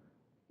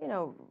 you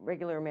know,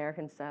 regular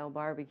American-style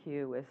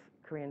barbecue with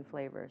Korean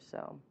flavors.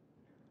 So.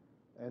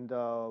 And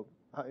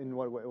in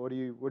what way? What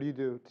do you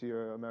do to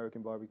your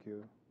American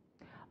barbecue?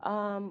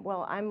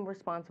 Well, I'm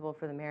responsible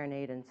for the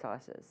marinade and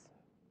sauces.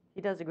 He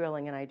does the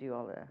grilling, and I do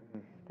all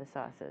the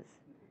sauces.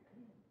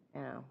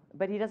 You know,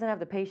 but he doesn't have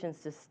the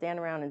patience to stand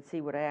around and see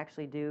what I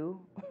actually do.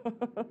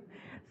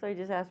 So he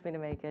just asked me to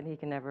make it. He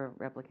can never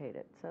replicate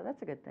it. So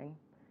that's a good thing.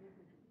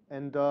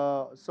 And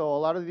so a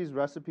lot of these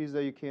recipes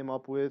that you came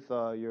up with,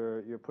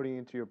 you're putting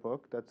into your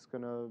book that's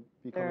gonna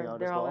be coming out as well.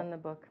 They're all in the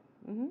book.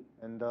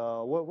 And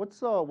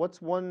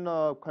what's one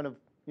kind of,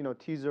 you know,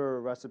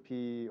 teaser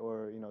recipe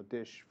or, you know,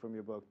 dish from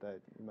your book that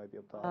you might be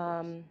able to offer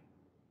us?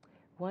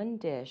 One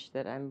dish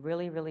that I'm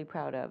really, really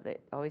proud of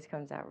that always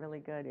comes out really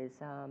good is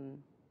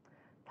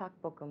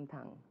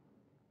takbokkeumtang,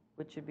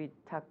 which should be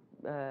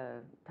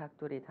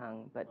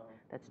takdoritang, but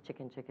that's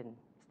chicken stew.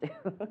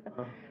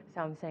 So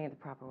I'm saying it the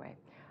proper way.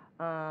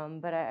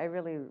 But I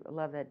really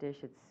love that dish.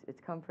 It's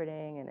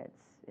comforting and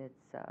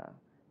it's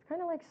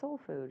kind of like soul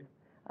food.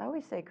 I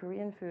always say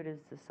Korean food is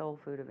the soul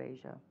food of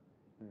Asia.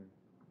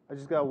 I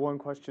just got one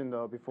question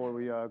though before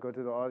we go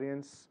to the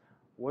audience.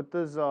 What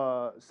does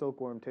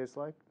silkworm taste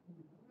like?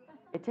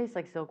 It tastes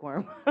like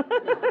silkworm.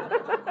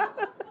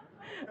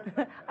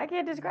 I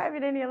can't describe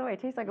it any other way. It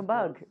tastes like a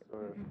bug.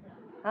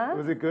 Huh?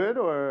 Was it good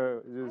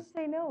or just? I'd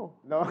say no.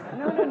 No?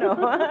 No.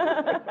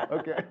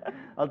 Okay,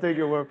 I'll take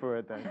your word for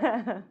it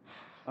then.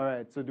 All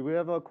right, so do we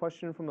have a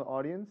question from the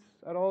audience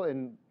at all?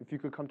 And if you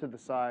could come to the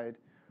side.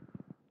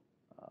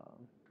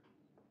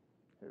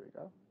 Here we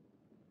go.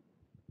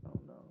 Oh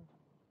no.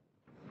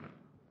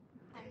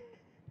 Hi.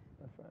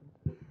 My friend.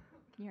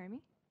 Can you hear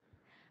me?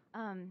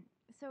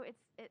 So it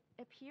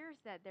appears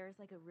that there's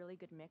like a really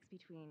good mix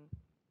between.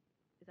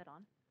 Is that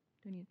on?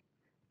 Do we need?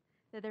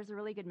 That there's a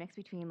really good mix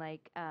between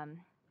like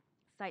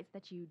sites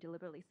that you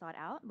deliberately sought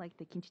out, like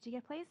the kimchi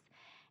jjigae place,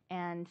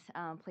 and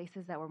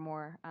places that were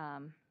more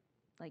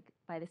like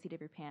by the seat of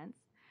your pants,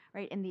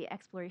 right? In the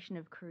exploration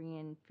of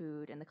Korean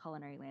food and the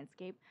culinary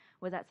landscape,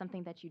 was that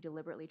something that you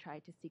deliberately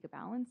tried to seek a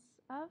balance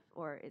of,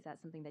 or is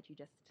that something that you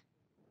just?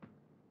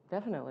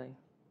 Definitely.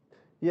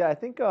 Yeah, I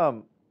think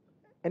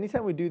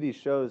anytime we do these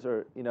shows,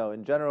 or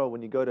in general,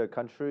 when you go to a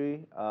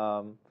country,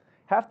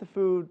 half the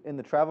food in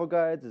the travel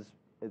guides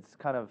it's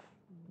kind of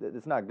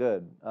it's not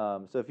good.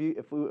 So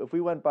if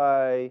we went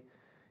by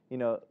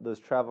those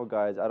travel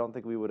guides, I don't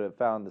think we would have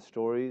found the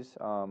stories.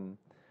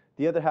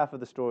 The other half of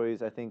the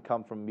stories, I think,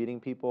 come from meeting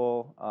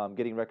people,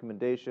 getting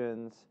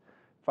recommendations,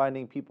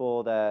 finding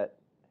people that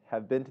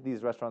have been to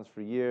these restaurants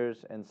for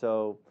years. And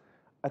so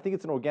I think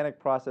it's an organic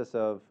process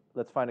of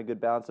let's find a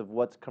good balance of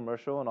what's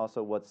commercial and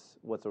also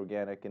what's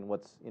organic and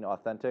what's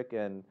authentic.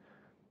 And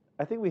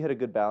I think we hit a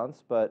good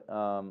balance, but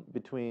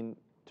between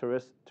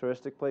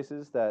touristic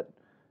places that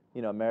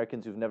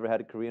Americans who've never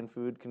had Korean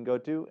food can go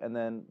to, and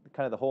then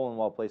kind of the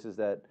hole-in-wall places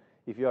that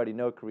if you already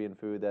know Korean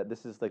food, that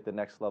this is like the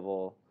next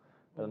level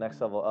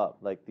up,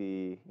 like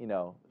the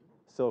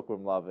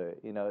silkworm lava.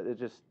 It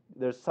just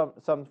there's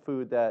some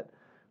food that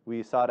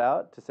we sought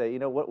out to say,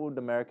 what would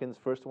Americans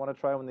first want to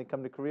try when they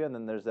come to Korea, and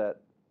then there's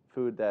that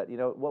food that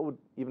what would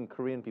even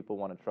Korean people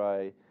want to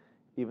try,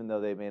 even though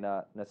they may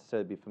not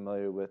necessarily be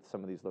familiar with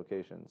some of these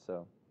locations.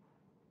 So.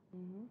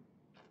 Mm-hmm.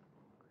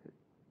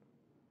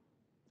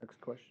 Next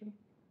question.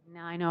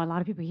 Now, I know a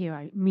lot of people here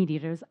are meat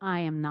eaters. I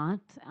am not.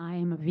 I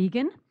am a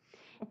vegan.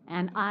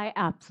 And I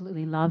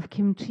absolutely love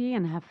kimchi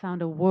and have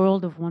found a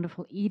world of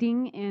wonderful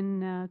eating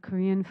in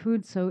Korean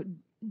food. So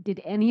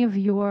did any of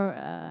your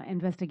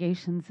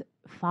investigations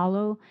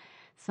follow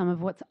some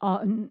of what's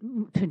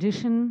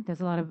tradition?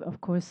 There's a lot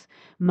of course,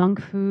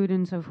 monk food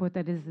and so forth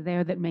that is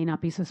there that may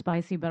not be so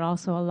spicy, but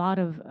also a lot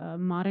of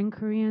modern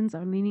Koreans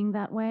are leaning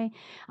that way.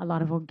 A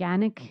lot of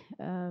organic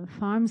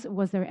farms.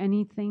 Was there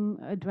anything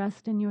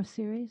addressed in your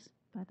series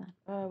by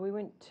that? We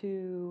went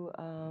to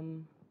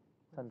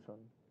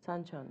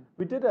Sancheon.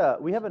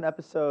 We have an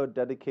episode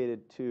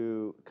dedicated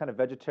to kind of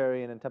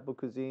vegetarian and temple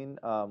cuisine.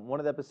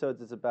 One of the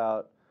episodes is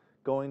about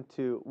going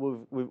to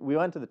we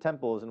went to the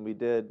temples and we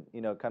did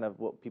kind of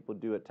what people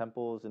do at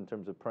temples in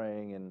terms of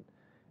praying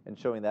and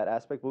showing that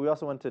aspect. But we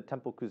also went to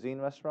temple cuisine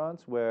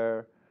restaurants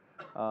where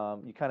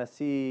you kind of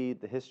see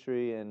the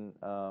history and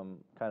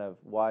kind of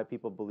why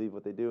people believe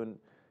what they do. And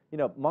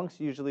monks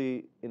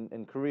usually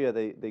in Korea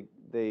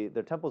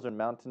their temples are in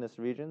mountainous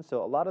regions,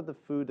 so a lot of the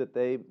food that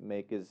they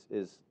make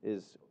is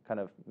kind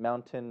of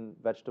mountain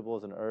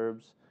vegetables and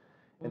herbs,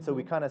 and so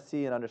we kind of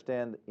see and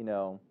understand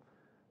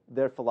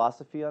their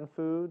philosophy on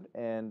food,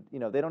 and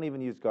they don't even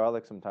use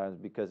garlic sometimes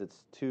because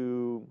it's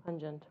too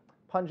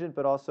pungent,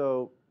 but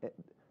also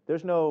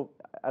there's no,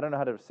 I don't know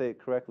how to say it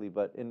correctly,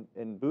 but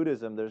in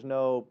Buddhism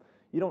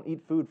you don't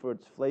eat food for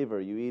its flavor,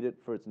 you eat it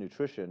for its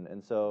nutrition,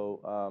 and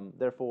so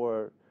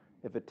therefore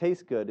if it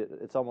tastes good,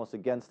 it's almost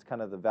against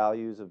kind of the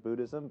values of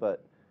Buddhism,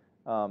 but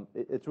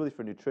it's really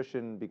for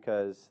nutrition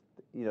because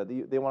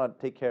they want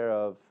to take care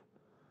of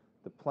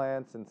the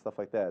plants and stuff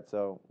like that.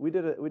 So we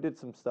did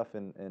some stuff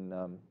in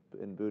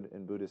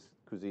Buddhist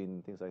cuisine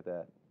and things like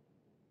that.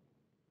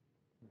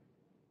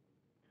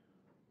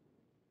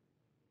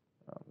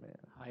 Oh man.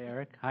 Hi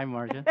Eric. Hi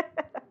Marja.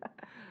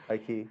 Hi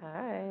Key.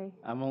 Hi.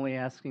 I'm only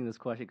asking this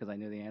question because I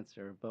know the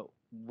answer, but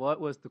what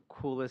was the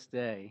coolest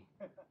day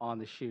on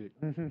the shoot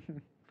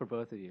for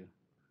both of you?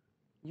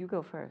 You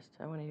go first.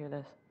 I want to hear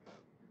this.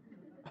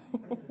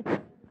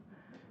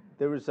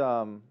 There was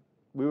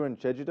we were in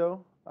Jeju-do,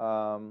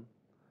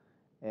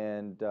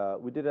 and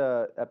we did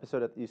a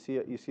episode. You see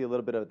a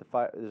little bit of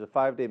there's a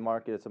 5-day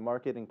market. It's a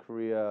market in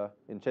Korea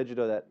in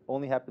Jeju-do that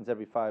only happens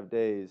every 5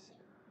 days.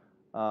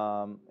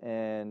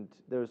 And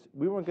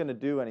we weren't going to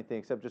do anything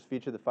except just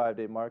feature the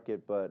 5-day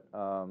market, but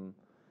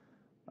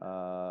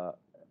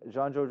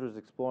Jean-Georges was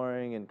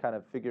exploring and kind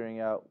of figuring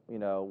out,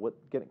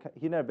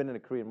 he'd never been in a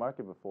Korean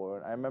market before.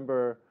 And I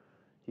remember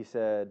he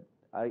said,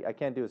 I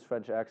can't do his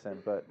French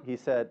accent, but he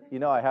said,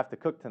 I have to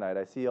cook tonight.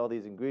 I see all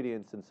these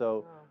ingredients. And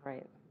so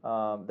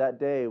that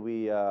day it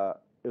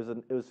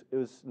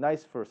was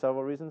nice for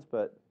several reasons,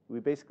 but we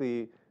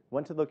basically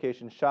went to the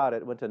location, shot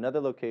it, went to another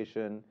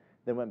location,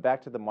 then went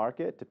back to the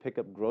market to pick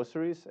up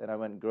groceries, and I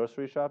went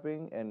grocery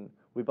shopping, and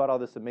we bought all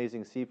this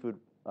amazing seafood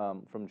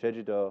from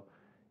Jeju-do,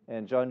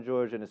 and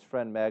Jean-Georges and his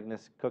friend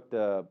Magnus cooked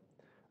a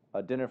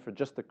dinner for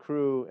just the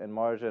crew and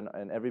Marja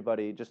and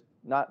everybody, just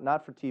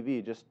not for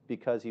TV, just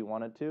because he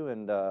wanted to,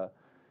 and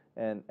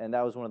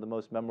that was one of the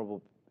most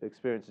memorable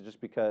experiences,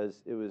 just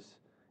because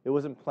it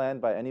wasn't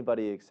planned by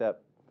anybody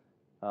except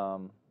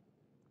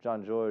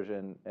Jean-Georges,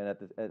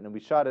 and we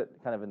shot it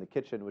kind of in the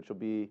kitchen, which will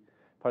be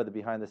part of the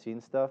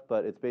behind-the-scenes stuff,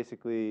 but it's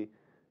basically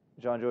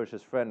Jean-Georges'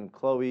 his friend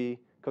Chloe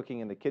cooking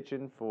in the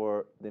kitchen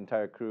for the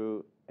entire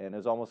crew, and it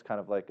was almost kind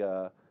of like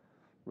a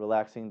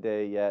relaxing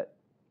day, yet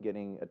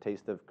getting a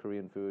taste of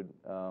Korean food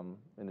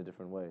in a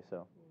different way.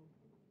 So,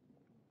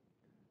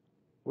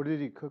 what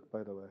did he cook,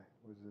 by the way?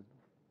 Was it?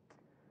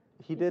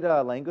 He did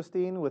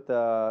langoustine with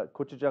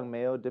gochujang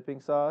mayo dipping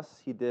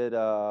sauce. He did,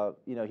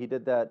 he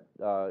did that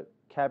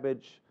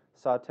cabbage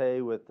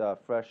saute with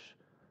fresh,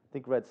 I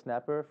think, red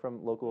snapper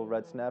from local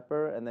red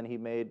snapper, and then he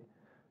made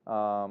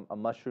a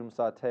mushroom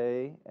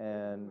saute,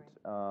 and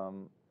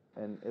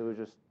it was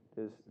just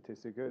it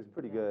tasted good. It was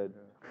pretty good.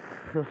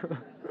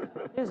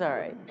 It was all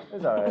right. It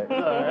was all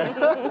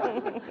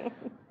right.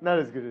 Not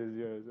as good as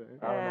yours.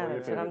 I don't know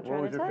what your That's what I'm favorite.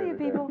 trying was to your tell you, favorite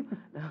day? people.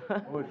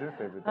 What was your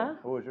favorite day? Huh?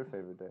 What was your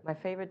favorite day? My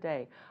favorite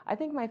day. I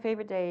think my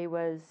favorite day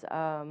was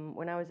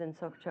when I was in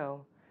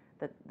Sokcho.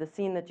 The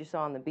scene that you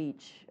saw on the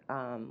beach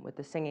with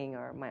the singing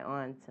are my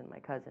aunts and my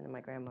cousin and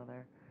my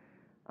grandmother.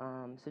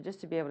 So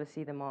just to be able to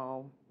see them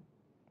all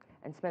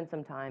and spend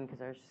some time, because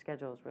our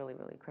schedule is really,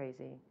 really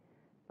crazy.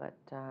 But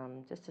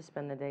just to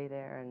spend the day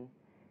there and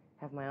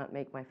have my aunt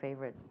make my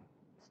favorite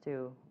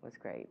stew was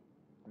great.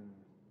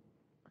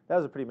 That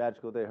was a pretty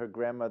magical day. Her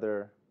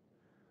grandmother,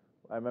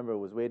 I remember,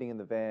 was waiting in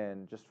the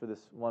van just for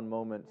this one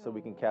moment so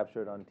we can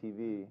capture it on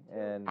TV.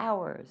 And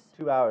Hours.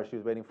 2 hours she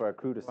was waiting for our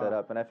crew to set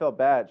up. And I felt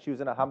bad. She was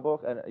in a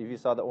hanbok, and if you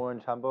saw the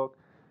orange hanbok,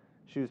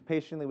 she was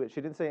patiently waiting. She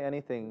didn't say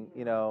anything,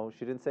 you know.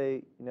 She didn't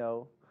say, you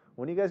know,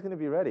 when are you guys going to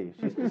be ready?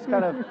 She's just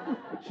kind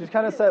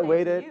of sat,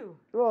 waited.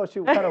 Well,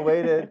 she kind of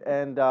waited,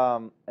 and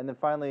then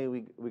finally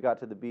we got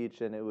to the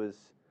beach, and it was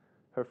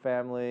her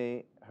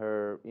family,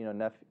 her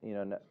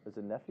was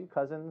it nephew,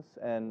 cousins,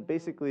 and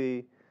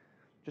basically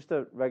just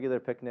a regular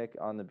picnic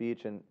on the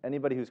beach. And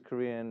anybody who's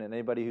Korean and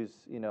anybody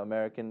who's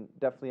American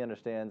definitely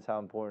understands how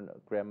important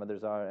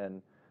grandmothers are.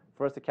 And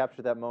for us to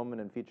capture that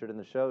moment and feature it in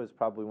the show is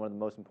probably one of the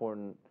most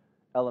important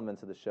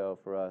elements of the show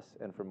for us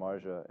and for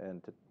Marja,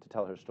 and to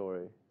tell her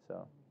story.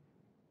 So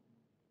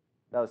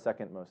that was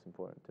second most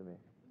important to me.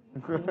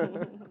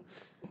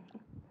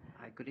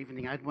 Hi, good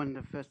evening. I'd want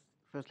to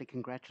firstly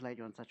congratulate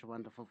you on such a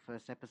wonderful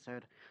first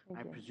episode.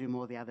 I presume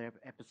all the other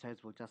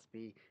episodes will just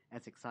be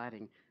as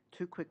exciting.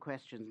 Two quick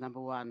questions. Number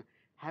one,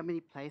 how many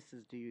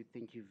places do you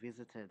think you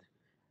visited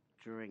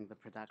during the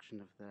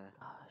production of the...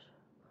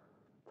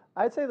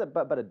 I'd say that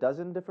about a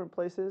dozen different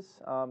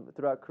places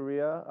throughout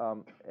Korea.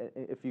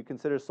 If you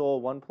consider Seoul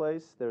one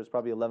place, there's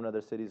probably 11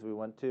 other cities we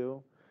went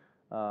to.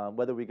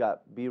 Whether we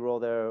got B-roll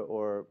there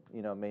or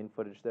main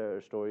footage there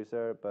or stories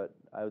there, but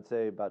I would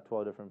say about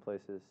 12 different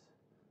places.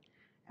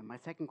 And my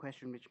second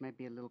question, which may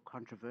be a little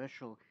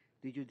controversial,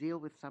 did you deal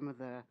with some of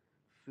the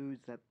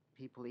foods that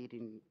people eat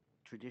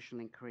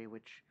traditionally in Korea,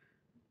 which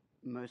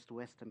most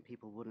Western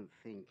people wouldn't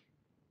think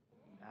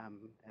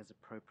as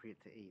appropriate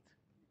to eat?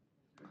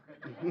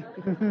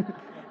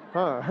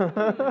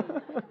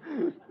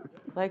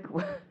 Like,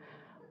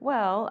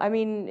 well, I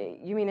mean,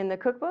 you mean in the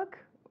cookbook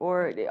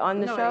or on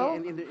the show?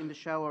 No, in the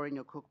show or in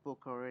your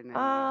cookbook or in.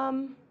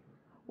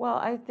 Well,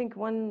 I think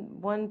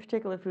one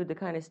particular food that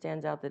kind of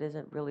stands out that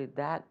isn't really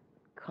that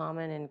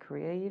common in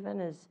Korea even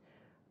is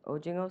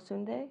ojingo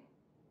sundae,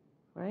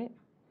 right?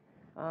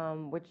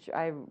 Which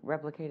I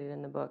replicated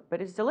in the book, but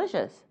it's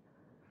delicious.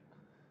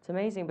 It's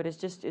amazing, but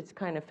it's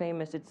kind of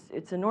famous.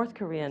 It's a North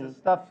Korean.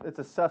 It's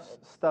a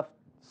stuffed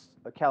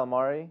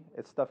calamari.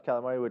 It's stuffed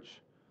calamari,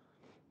 which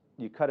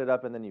you cut it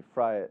up and then you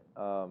fry it.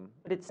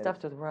 But it's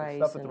stuffed with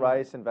rice. It's stuffed with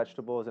rice and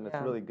vegetables, and it's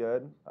really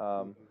good.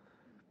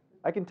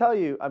 I can tell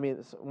you, I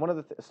mean, one of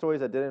the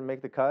stories that didn't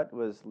make the cut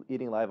was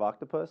eating live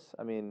octopus.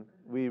 I mean,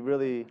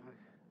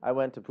 I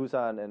went to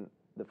Busan, and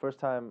the first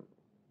time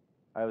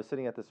I was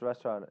sitting at this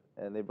restaurant,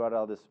 and they brought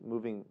out this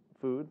moving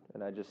food,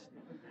 and I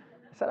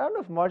said, I don't know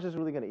if Marja's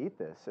really going to eat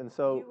this. And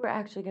so you were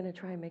actually going to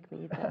try and make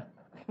me eat that.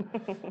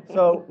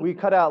 So we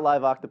cut out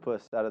live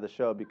octopus out of the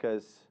show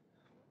because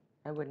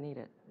I wouldn't eat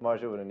it.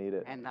 Marja wouldn't eat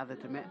it. And other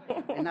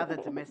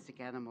domestic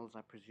animals,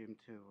 I presume,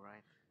 too,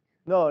 right?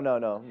 No,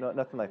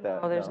 nothing like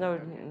that. Oh, there's no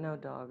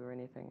dog or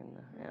anything in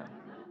the, yeah.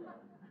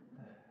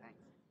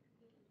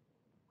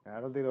 I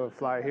don't think it'll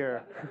fly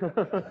here.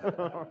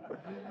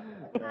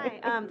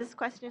 Hi, this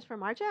question is for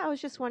Marja. I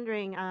was just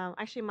wondering,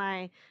 actually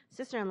my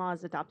sister-in-law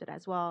is adopted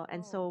as well,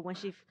 and so when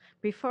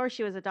before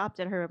she was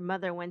adopted, her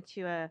mother went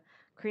to a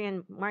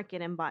Korean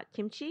market and bought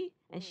kimchi,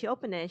 and she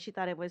opened it and she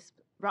thought it was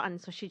rotten,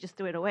 so she just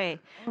threw it away.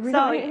 Oh, really?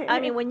 So, I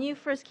mean, when you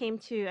first came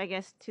to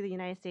the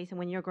United States and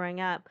when you were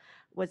growing up,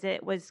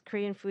 was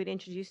Korean food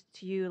introduced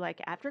to you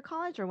like after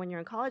college or when you're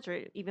in college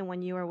or even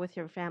when you were with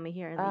your family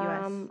here in the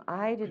U.S.?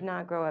 I did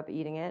not grow up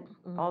eating it,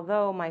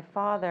 although my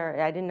father,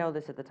 I didn't know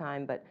this at the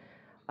time, but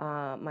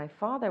my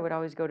father would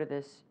always go to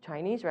this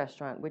Chinese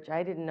restaurant, which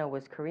I didn't know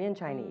was Korean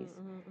Chinese,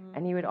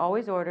 and he would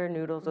always order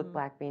noodles with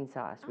black bean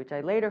sauce, which I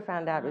later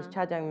found out was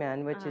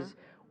jjajangmyeon, which is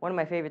one of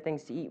my favorite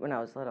things to eat when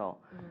I was little.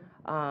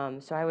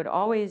 So I would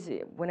always,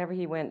 whenever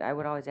he went, I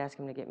would always ask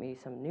him to get me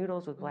some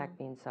noodles with black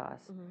bean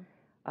sauce.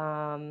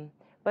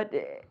 But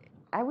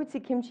I would see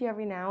kimchi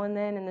every now and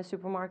then in the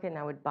supermarket, and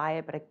I would buy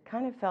it, but I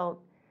kind of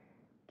felt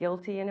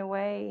guilty in a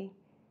way,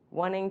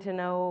 wanting to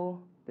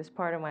know this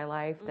part of my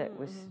life that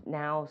was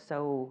now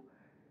so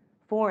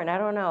foreign. I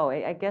don't know.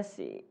 I guess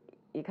you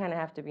kind of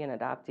have to be an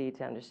adoptee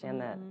to understand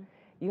that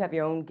you have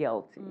your own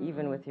guilt,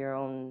 even with your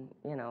own,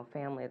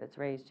 family that's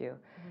raised you.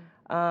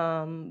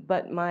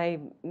 But my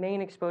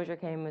main exposure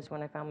came was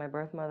when I found my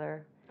birth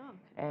mother,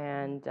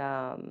 and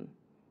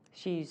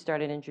she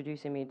started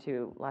introducing me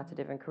to lots of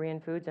different Korean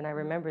foods, and I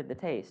remembered the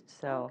taste.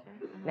 So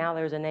now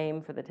there's a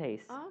name for the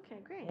taste. Oh, okay,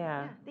 great.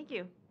 Yeah. Thank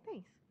you.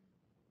 Thanks.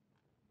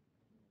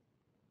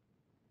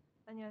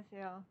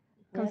 안녕하세요.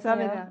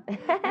 감사합니다.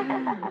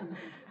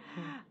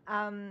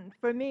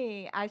 For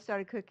me, I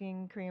started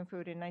cooking Korean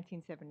food in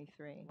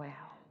 1973. Wow.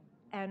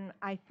 and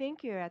I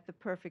think you're at the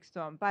perfect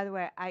storm. By the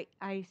way,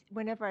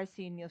 whenever I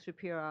see Neil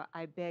Shapiro,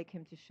 I beg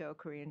him to show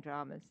Korean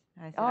dramas.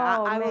 I said, Oh,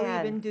 I will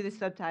man. even do the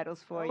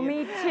subtitles for you.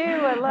 Me too.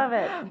 I love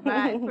it.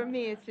 For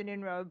me, it's an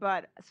inroad,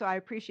 but so I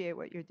appreciate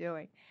what you're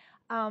doing.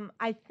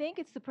 I think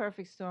it's the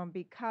perfect storm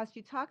because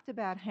you talked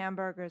about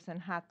hamburgers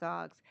and hot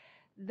dogs.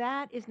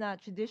 That is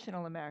not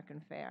traditional American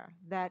fare.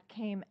 That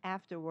came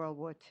after World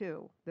War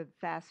II, the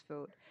fast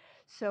food.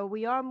 So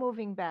we are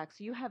moving back.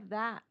 So you have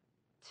that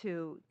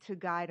to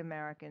guide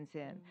Americans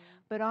in.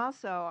 But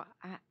also,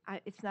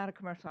 it's not a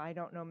commercial. I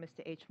don't know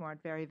Mr. H. Mart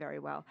very, very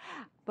well.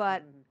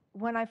 But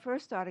when I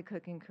first started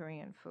cooking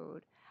Korean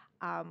food,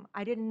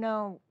 I didn't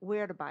know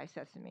where to buy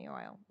sesame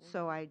oil,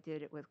 so I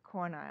did it with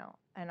corn oil.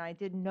 And I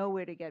didn't know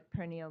where to get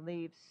perennial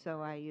leaves,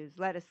 so I used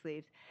lettuce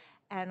leaves.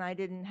 And I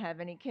didn't have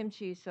any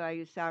kimchi, so I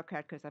used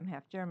sauerkraut because I'm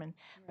half German.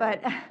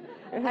 But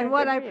and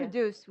what I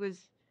produced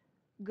was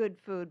good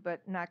food, but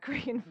not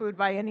Korean food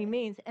by any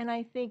means. And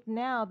I think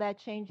now that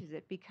changes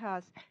it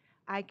because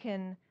I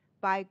can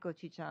buy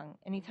gochujang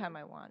anytime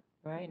I want.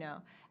 Right. You know,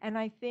 and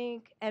I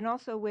think, and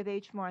also with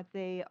H Mart,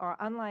 they are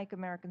unlike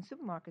American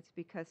supermarkets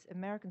because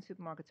American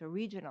supermarkets are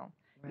regional.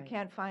 Right. You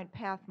can't find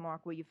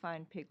Pathmark where you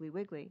find Piggly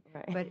Wiggly,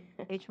 Right. but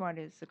H Mart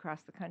is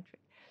across the country.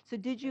 So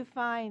did you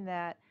find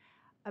that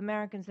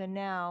Americans are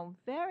now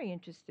very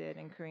interested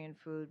in Korean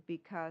food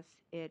because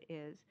it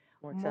is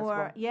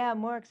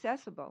more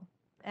accessible,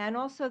 and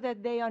also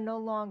that they are no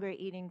longer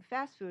eating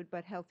fast food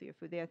but healthier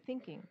food. They are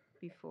thinking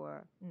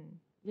before.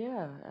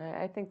 Yeah,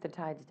 I think the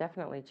tide's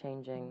definitely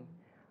changing.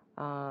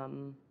 I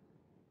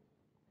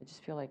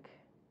just feel like,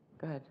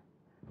 go ahead.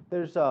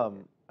 There's, I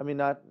mean,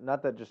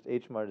 not that just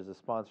H Mart is a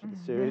sponsor of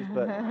the series,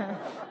 but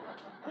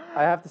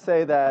I have to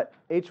say that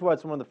H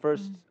Mart's one of the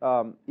first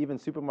even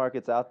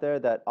supermarkets out there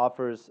that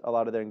offers a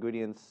lot of their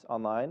ingredients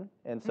online.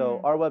 And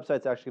so our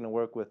website's actually going to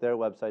work with their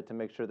website to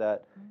make sure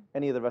that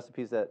any of the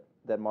recipes that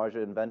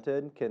Marja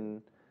invented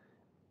can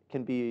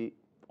be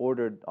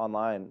ordered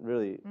online,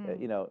 really,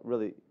 you know,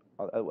 really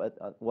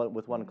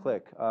with one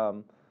click.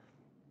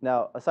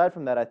 Now, aside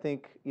from that, I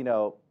think, you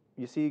know,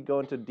 you see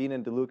go into Dean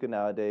and DeLuca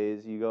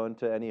nowadays, you go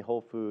into any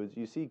Whole Foods,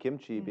 you see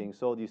kimchi being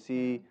sold, you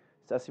see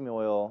sesame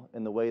oil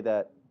in the way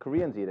that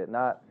Koreans eat it,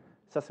 not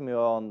sesame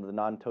oil in the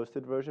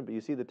non-toasted version, but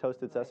you see the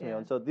toasted sesame oil.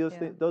 And so those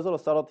little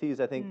subtleties,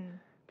 I think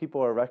people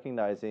are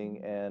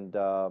recognizing, and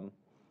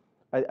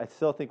I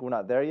still think we're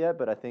not there yet,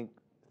 but I think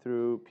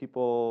through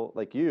people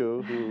like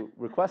you who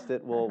request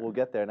it, we'll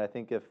get there. And I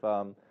think if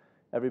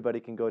everybody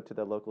can go to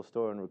their local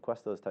store and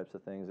request those types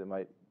of things, it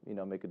might, you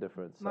know, make a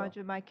difference. So.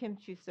 Marja, my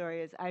kimchi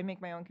story is I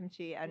make my own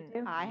kimchi, and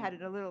I had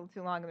it a little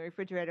too long in the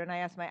refrigerator, and I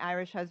asked my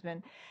Irish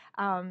husband,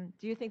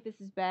 do you think this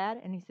is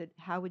bad? And he said,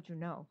 how would you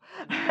know?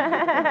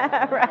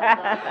 That's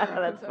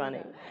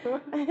funny.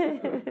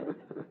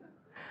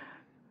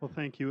 Well,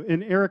 thank you.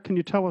 And Eric, can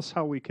you tell us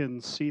how we can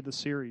see the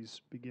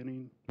series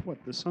beginning,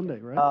 this Sunday,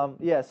 right?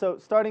 Yeah, so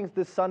starting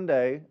this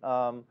Sunday,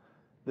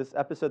 this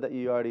episode that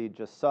you already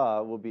just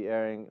saw will be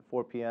airing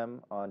 4 p.m.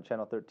 on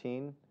Channel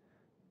 13.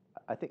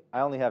 I think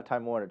I only have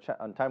Time Warner.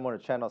 On Time Warner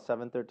Channel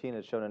 713,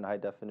 it's shown in high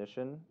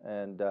definition.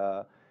 And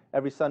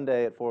every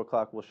Sunday at 4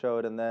 o'clock we'll show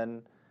it. And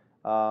then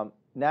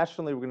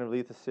nationally, we're going to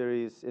release the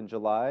series in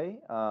July.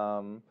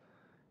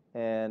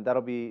 And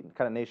that'll be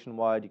kind of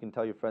nationwide. You can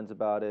tell your friends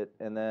about it.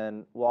 And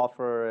then we'll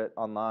offer it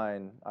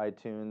online,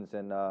 iTunes,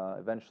 and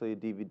eventually a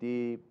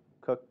DVD,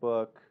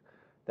 cookbook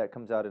that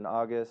comes out in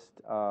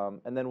August.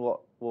 And then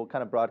we'll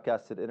kind of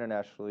broadcast it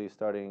internationally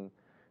starting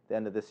the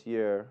end of this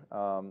year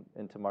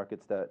into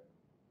markets that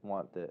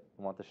want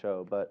the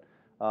show. But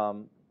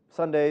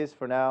Sundays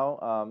for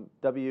now,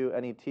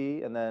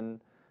 WNET, and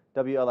then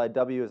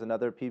WLIW is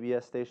another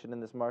PBS station in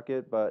this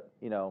market. But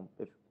you know,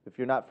 if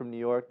you're not from New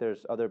York,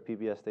 there's other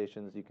PBS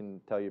stations you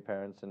can tell your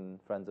parents and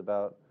friends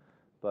about.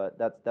 But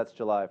that's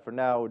July. For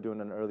now, we're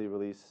doing an early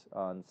release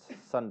on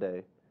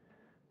Sunday,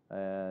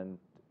 and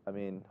I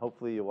mean,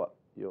 hopefully you'll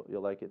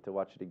like it to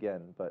watch it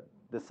again. But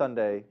this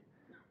Sunday,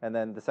 and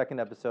then the second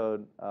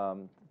episode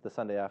the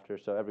Sunday after.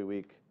 So every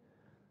week,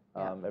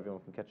 everyone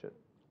can catch it.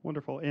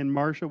 Wonderful. And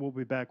Marja will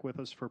be back with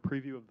us for a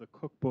preview of the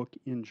cookbook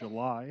in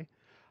July.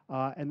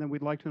 And then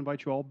we'd like to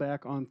invite you all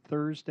back on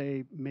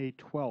Thursday, May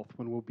 12th,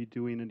 when we'll be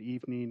doing an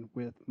evening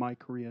with My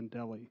Korean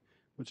Deli,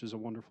 which is a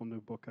wonderful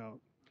new book out.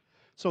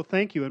 So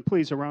thank you, and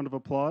please a round of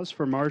applause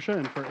for Marja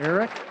and for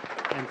Eric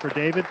and for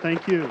David.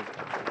 Thank you.